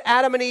the way that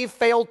Adam and Eve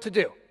failed to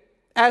do,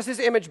 as his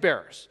image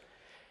bearers.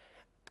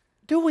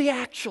 Do we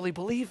actually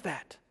believe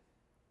that?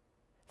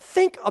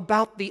 Think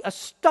about the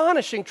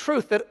astonishing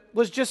truth that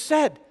was just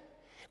said.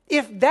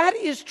 If that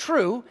is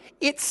true,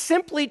 it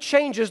simply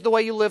changes the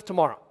way you live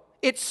tomorrow.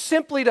 It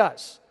simply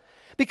does.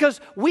 Because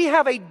we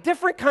have a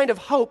different kind of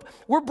hope.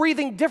 We're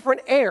breathing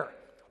different air.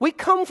 We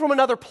come from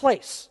another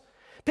place.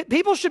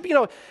 People should,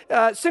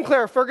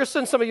 Sinclair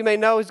Ferguson, some of you may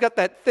know, he's got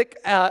that thick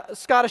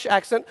Scottish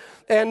accent.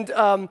 And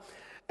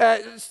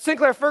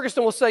Sinclair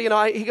Ferguson will say,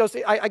 he goes,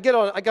 I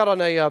got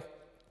on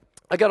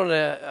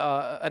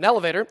an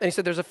elevator, and he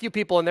said, there's a few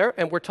people in there,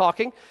 and we're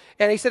talking.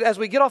 And he said, as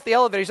we get off the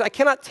elevator, he said, I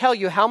cannot tell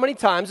you how many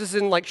times, this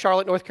is in like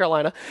Charlotte, North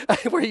Carolina,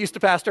 where he used to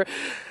pastor.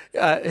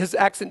 His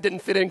accent didn't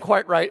fit in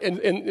quite right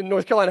in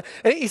North Carolina.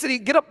 And he said,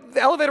 he'd get up,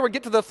 the elevator would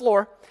get to the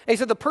floor, and he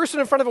said, the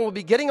person in front of him would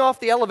be getting off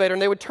the elevator,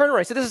 and they would turn around.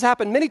 He said, this has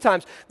happened many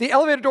times. The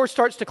elevator door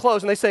starts to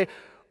close, and they say,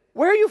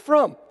 where are you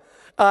from?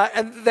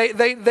 And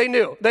they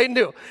knew.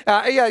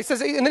 He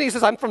says, and then he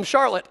says, I'm from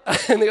Charlotte.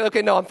 And they go,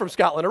 okay, no, I'm from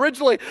Scotland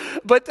originally.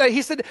 But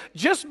he said,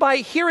 just by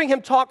hearing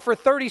him talk for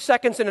 30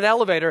 seconds in an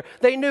elevator,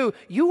 they knew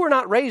you were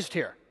not raised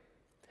here.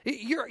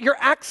 Your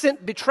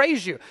accent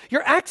betrays you.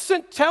 Your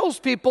accent tells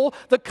people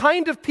the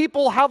kind of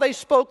people, how they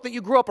spoke that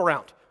you grew up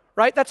around.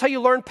 Right? That's how you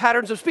learn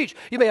patterns of speech.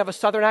 You may have a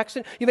Southern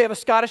accent, you may have a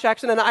Scottish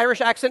accent, an Irish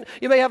accent,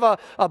 you may have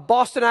a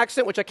Boston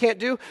accent, which I can't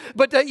do,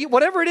 but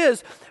whatever it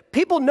is,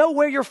 people know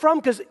where you're from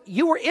because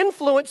you were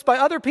influenced by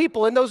other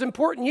people in those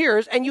important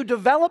years, and you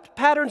developed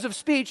patterns of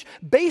speech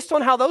based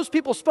on how those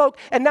people spoke,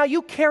 and now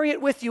you carry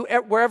it with you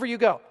wherever you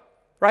go.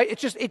 Right?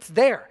 it's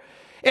there.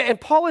 And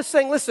Paul is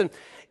saying, listen,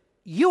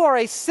 you are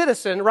a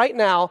citizen right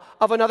now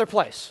of another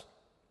place.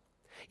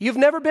 You've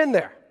never been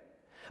there.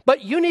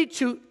 But you need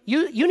to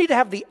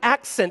have the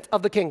accent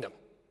of the kingdom.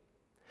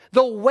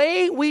 The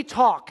way we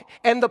talk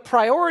and the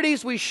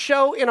priorities we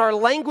show in our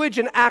language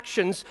and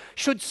actions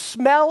should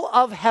smell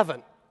of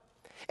heaven.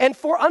 And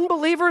for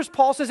unbelievers,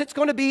 Paul says it's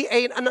going to be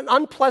an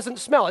unpleasant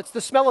smell. It's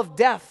the smell of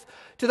death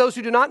to those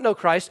who do not know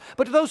Christ.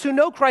 But to those who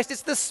know Christ,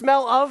 it's the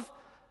smell of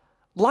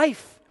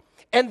life.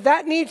 And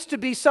that needs to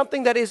be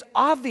something that is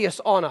obvious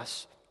on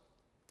us.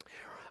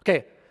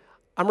 Okay.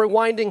 I'm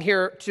rewinding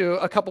here to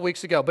a couple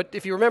weeks ago, but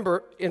if you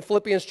remember in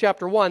Philippians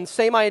chapter 1,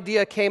 same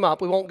idea came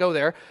up. We won't go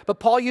there, but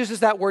Paul uses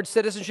that word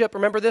citizenship.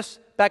 Remember this?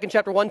 Back in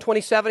chapter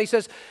 1:27, he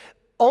says,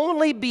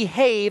 only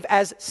behave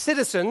as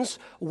citizens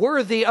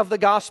worthy of the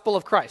gospel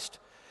of Christ.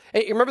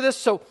 And you remember this?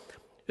 So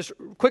just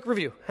a quick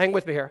review. Hang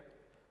with me here.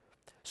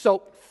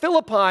 So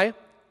Philippi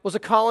was a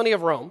colony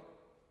of Rome.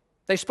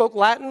 They spoke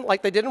Latin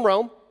like they did in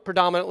Rome,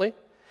 predominantly.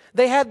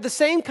 They had the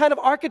same kind of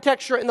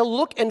architecture and the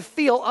look and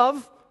feel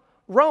of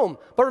Rome.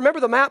 But remember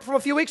the map from a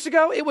few weeks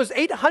ago? It was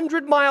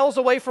 800 miles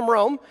away from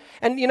Rome.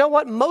 And you know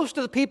what? Most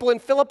of the people in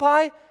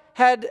Philippi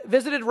had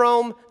visited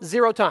Rome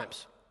 0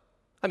 times.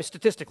 I mean,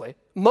 statistically,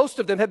 most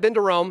of them have been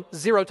to Rome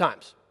 0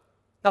 times.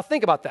 Now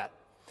think about that.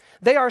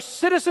 They are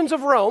citizens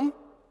of Rome,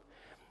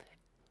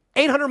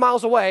 800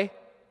 miles away,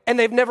 and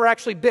they've never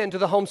actually been to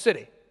the home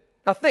city.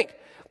 Now think.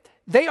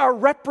 They are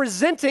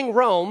representing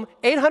Rome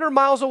 800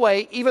 miles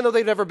away, even though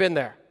they've never been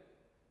there.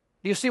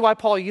 Do you see why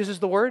Paul uses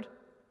the word?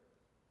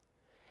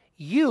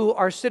 You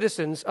are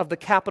citizens of the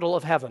capital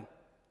of heaven,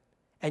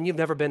 and you've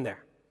never been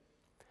there.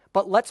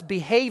 but let's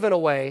behave in a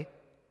way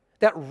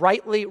that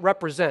rightly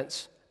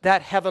represents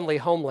that heavenly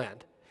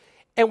homeland.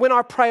 And when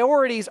our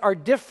priorities are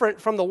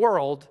different from the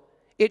world,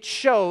 it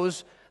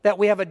shows that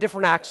we have a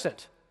different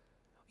accent.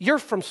 You're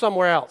from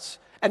somewhere else.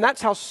 And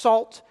that's how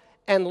salt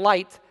and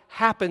light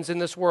happens in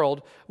this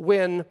world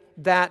when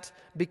that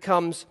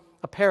becomes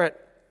apparent.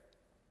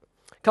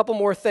 A couple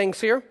more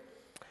things here.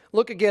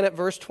 Look again at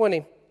verse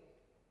 20.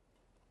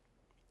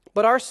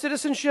 But our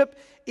citizenship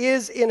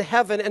is in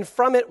heaven, and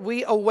from it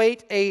we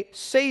await a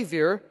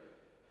Savior,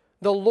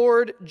 the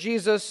Lord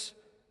Jesus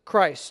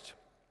Christ.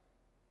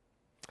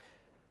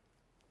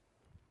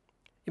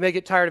 You may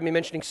get tired of me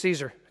mentioning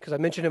Caesar, because I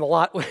mention him a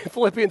lot with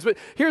Philippians, but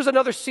here's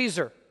another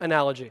Caesar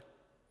analogy.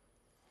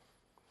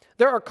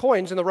 There are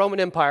coins in the Roman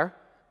Empire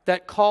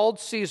that called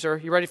Caesar,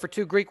 you ready for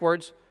two Greek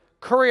words?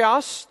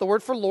 Kurios, the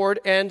word for Lord,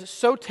 and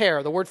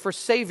soter, the word for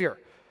Savior.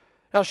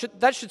 Now,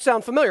 that should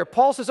sound familiar.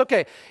 Paul says,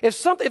 okay,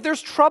 if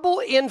there's trouble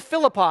in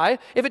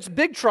Philippi, if it's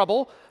big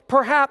trouble,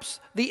 perhaps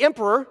the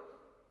emperor,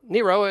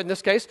 Nero in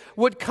this case,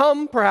 would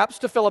come perhaps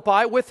to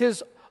Philippi with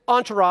his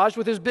entourage,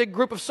 with his big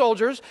group of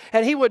soldiers,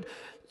 and he would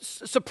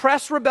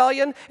suppress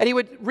rebellion, and he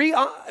would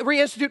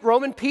reinstitute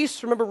Roman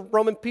peace. Remember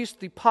Roman peace,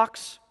 the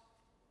Pax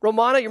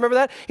Romana, you remember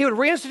that? He would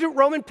reinstitute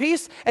Roman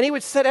peace, and he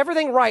would set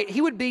everything right.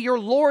 He would be your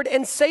Lord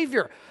and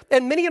Savior.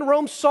 And many in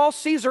Rome saw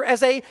Caesar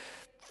as a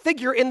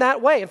figure in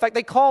that way. In fact,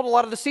 they called a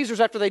lot of the Caesars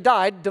after they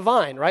died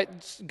divine, right?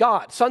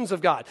 God, sons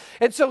of God.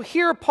 And so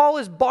here Paul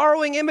is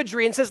borrowing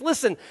imagery and says,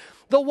 listen,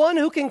 the one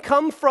who can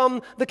come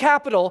from the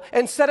capital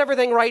and set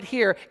everything right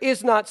here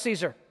is not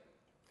Caesar.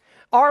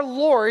 Our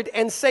Lord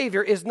and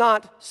Savior is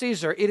not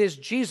Caesar. It is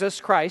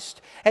Jesus Christ.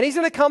 And he's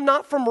going to come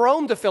not from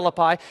Rome to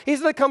Philippi.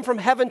 He's going to come from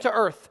heaven to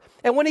earth.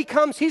 And when he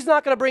comes, he's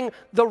not going to bring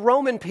the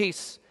Roman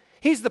peace.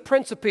 He's the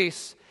Prince of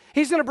Peace.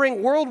 He's going to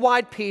bring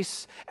worldwide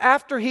peace.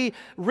 After he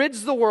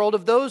rids the world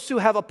of those who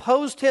have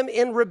opposed him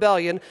in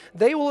rebellion,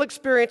 they will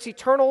experience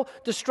eternal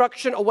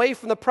destruction away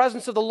from the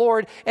presence of the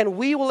Lord, and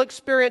we will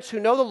experience,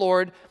 who know the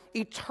Lord,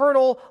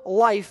 eternal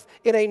life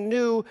in a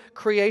new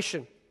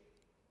creation.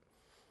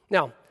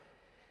 Now,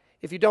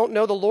 if you don't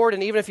know the Lord,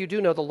 and even if you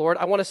do know the Lord,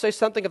 I want to say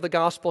something of the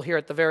gospel here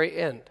at the very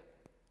end.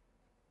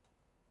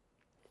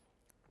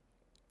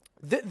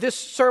 This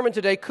sermon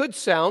today could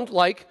sound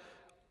like,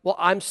 well,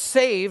 I'm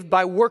saved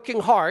by working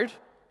hard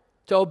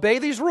to obey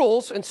these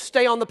rules and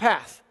stay on the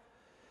path.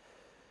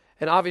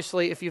 And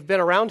obviously, if you've been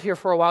around here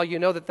for a while, you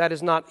know that that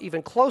is not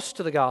even close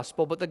to the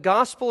gospel. But the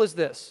gospel is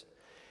this.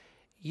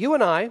 You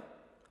and I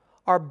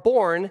are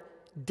born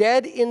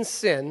dead in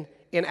sin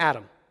in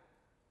Adam.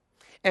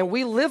 And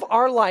we live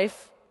our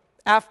life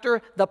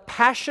after the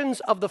passions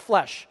of the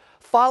flesh,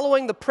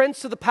 following the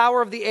prince of the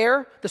power of the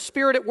air, the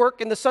spirit at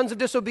work in the sons of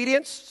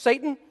disobedience,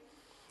 Satan.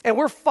 And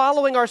we're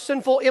following our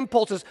sinful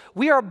impulses.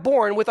 We are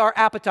born with our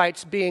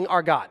appetites being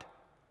our God.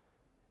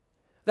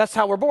 That's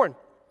how we're born.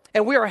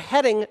 And we are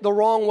heading the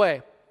wrong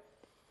way.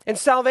 And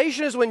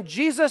salvation is when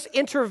Jesus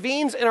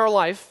intervenes in our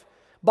life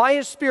by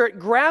his Spirit,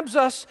 grabs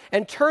us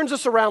and turns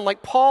us around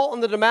like Paul on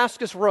the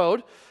Damascus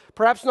Road,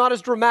 perhaps not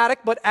as dramatic,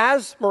 but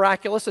as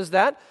miraculous as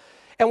that.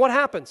 And what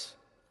happens?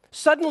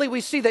 Suddenly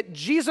we see that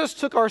Jesus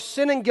took our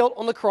sin and guilt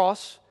on the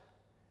cross,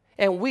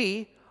 and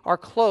we are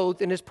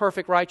clothed in his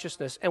perfect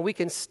righteousness, and we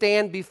can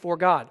stand before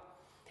God.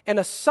 And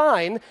a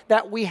sign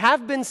that we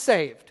have been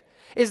saved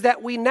is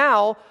that we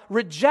now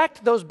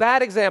reject those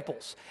bad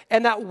examples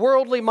and that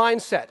worldly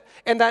mindset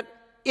and that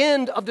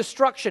end of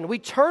destruction. We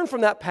turn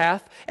from that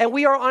path, and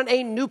we are on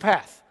a new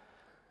path,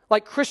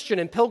 like Christian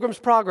in Pilgrim's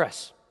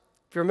Progress,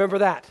 if you remember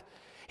that.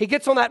 He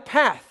gets on that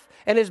path,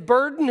 and his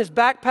burden, his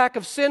backpack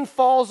of sin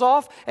falls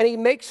off, and he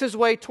makes his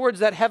way towards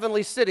that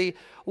heavenly city.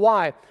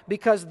 Why?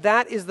 Because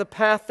that is the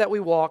path that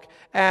we walk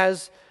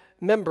as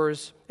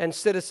members and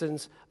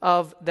citizens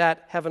of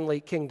that heavenly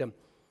kingdom.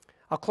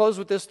 I'll close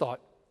with this thought.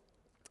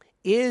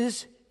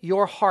 Is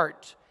your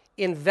heart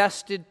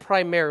invested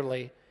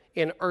primarily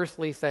in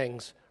earthly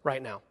things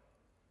right now?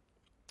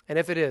 And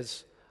if it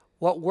is,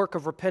 what work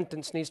of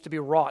repentance needs to be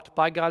wrought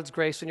by God's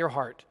grace in your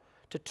heart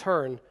to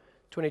turn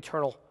to an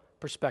eternal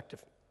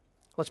perspective?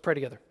 Let's pray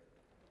together.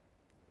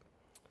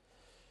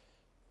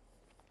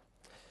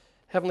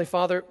 Heavenly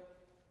Father,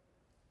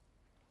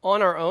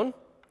 on our own,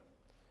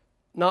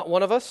 not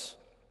one of us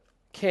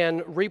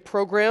can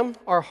reprogram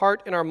our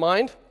heart and our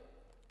mind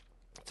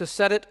to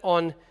set it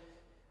on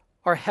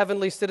our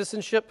heavenly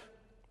citizenship.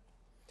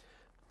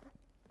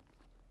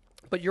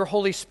 But your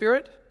Holy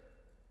Spirit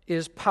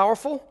is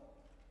powerful,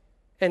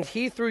 and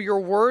he, through your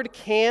word,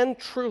 can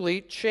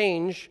truly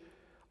change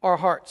our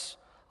hearts.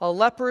 A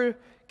leper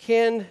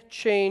can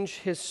change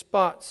his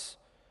spots.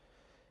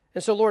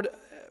 And so, Lord,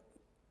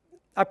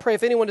 I pray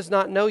if anyone does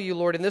not know you,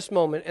 Lord, in this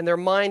moment, and their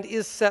mind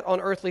is set on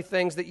earthly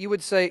things, that you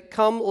would say,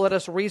 come, let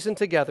us reason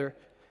together.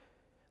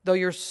 Though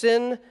your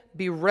sin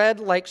be red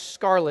like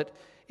scarlet,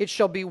 it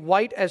shall be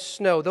white as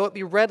snow. Though it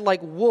be red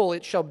like wool,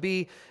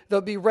 though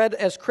it be red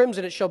as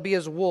crimson, it shall be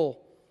as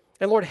wool.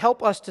 And Lord,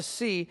 help us to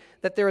see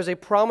that there is a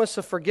promise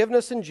of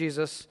forgiveness in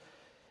Jesus.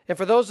 And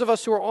for those of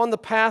us who are on the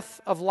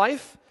path of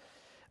life,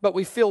 but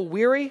we feel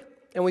weary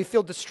and we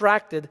feel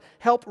distracted,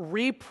 help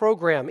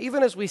reprogram,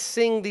 even as we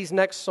sing these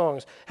next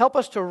songs, help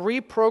us to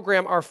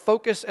reprogram our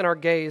focus and our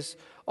gaze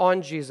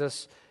on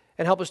Jesus,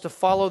 and help us to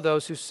follow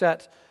those who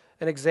set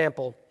an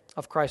example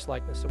of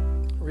Christ-likeness.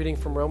 Reading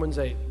from Romans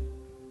 8.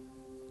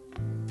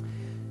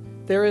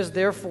 There is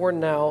therefore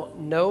now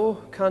no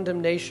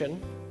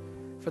condemnation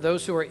for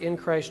those who are in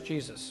Christ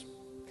Jesus.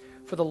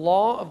 For the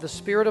law of the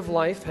Spirit of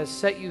life has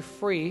set you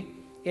free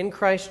in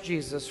Christ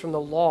Jesus from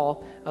the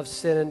law of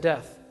sin and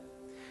death.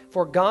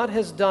 For God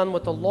has done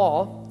what the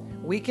law,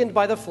 weakened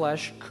by the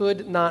flesh,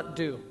 could not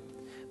do.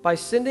 By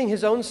sending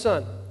his own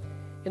Son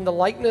in the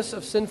likeness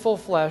of sinful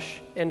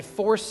flesh and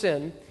for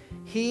sin,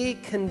 he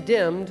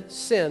condemned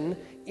sin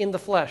in the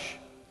flesh,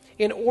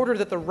 in order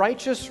that the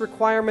righteous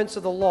requirements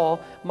of the law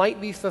might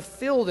be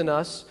fulfilled in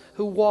us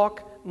who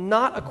walk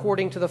not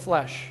according to the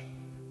flesh,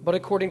 but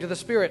according to the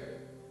Spirit.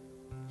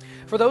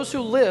 For those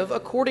who live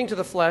according to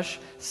the flesh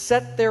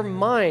set their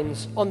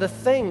minds on the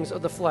things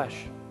of the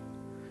flesh.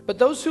 But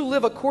those who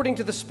live according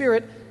to the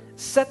Spirit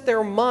set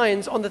their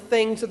minds on the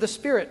things of the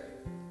Spirit.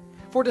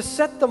 For to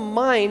set the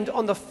mind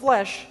on the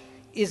flesh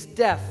is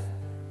death,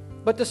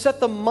 but to set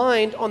the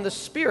mind on the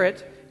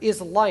Spirit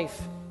is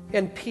life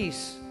and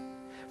peace.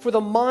 For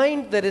the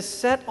mind that is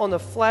set on the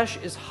flesh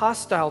is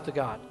hostile to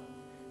God,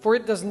 for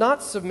it does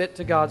not submit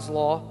to God's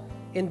law.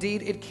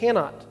 Indeed, it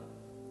cannot.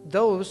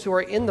 Those who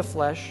are in the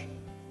flesh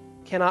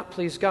cannot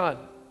please God.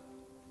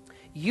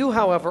 You,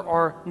 however,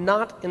 are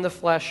not in the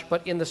flesh,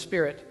 but in the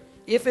Spirit,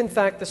 if in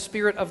fact the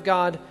Spirit of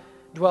God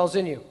dwells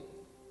in you.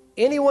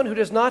 Anyone who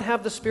does not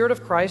have the Spirit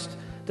of Christ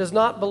does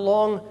not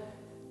belong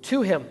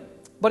to him.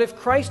 But if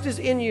Christ is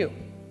in you,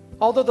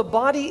 although the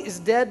body is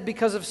dead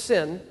because of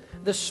sin,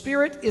 the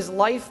Spirit is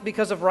life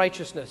because of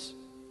righteousness.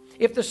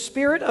 If the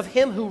Spirit of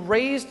him who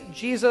raised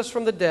Jesus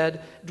from the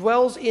dead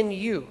dwells in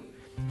you,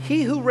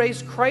 he who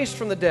raised Christ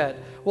from the dead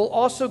will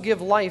also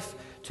give life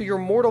to your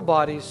mortal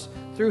bodies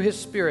through his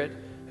Spirit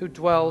who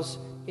dwells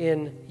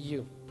in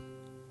you.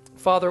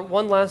 Father,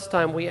 one last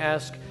time we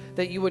ask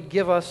that you would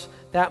give us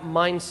that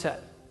mindset.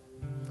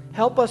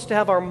 Help us to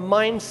have our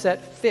mindset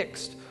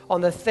fixed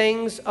on the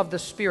things of the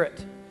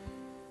Spirit.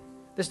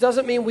 This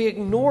doesn't mean we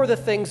ignore the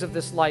things of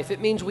this life.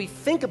 It means we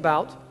think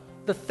about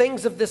the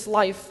things of this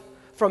life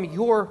from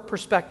your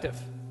perspective.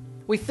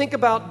 We think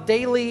about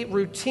daily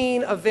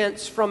routine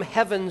events from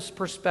heaven's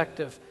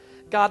perspective.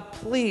 God,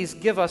 please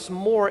give us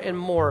more and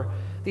more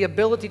the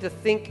ability to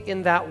think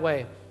in that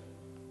way.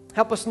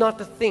 Help us not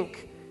to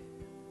think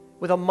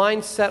with a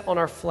mindset on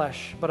our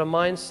flesh, but a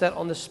mindset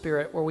on the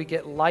Spirit where we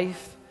get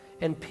life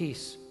and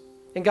peace.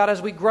 And God,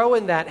 as we grow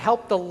in that,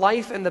 help the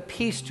life and the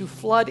peace to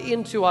flood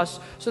into us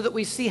so that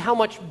we see how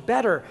much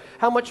better,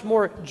 how much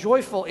more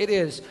joyful it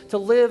is to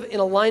live in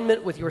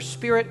alignment with your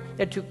Spirit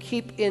and to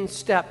keep in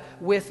step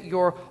with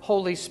your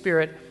Holy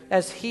Spirit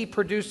as he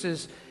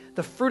produces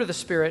the fruit of the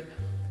Spirit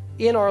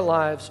in our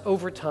lives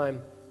over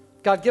time.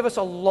 God, give us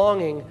a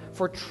longing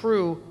for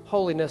true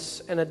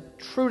holiness and a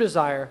true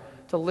desire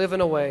to live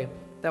in a way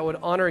that would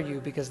honor you,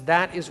 because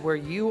that is where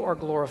you are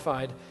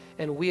glorified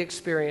and we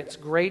experience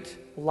great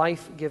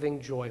life-giving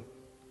joy.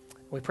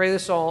 We pray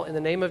this all in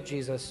the name of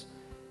Jesus,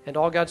 and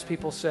all God's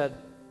people said,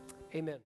 amen.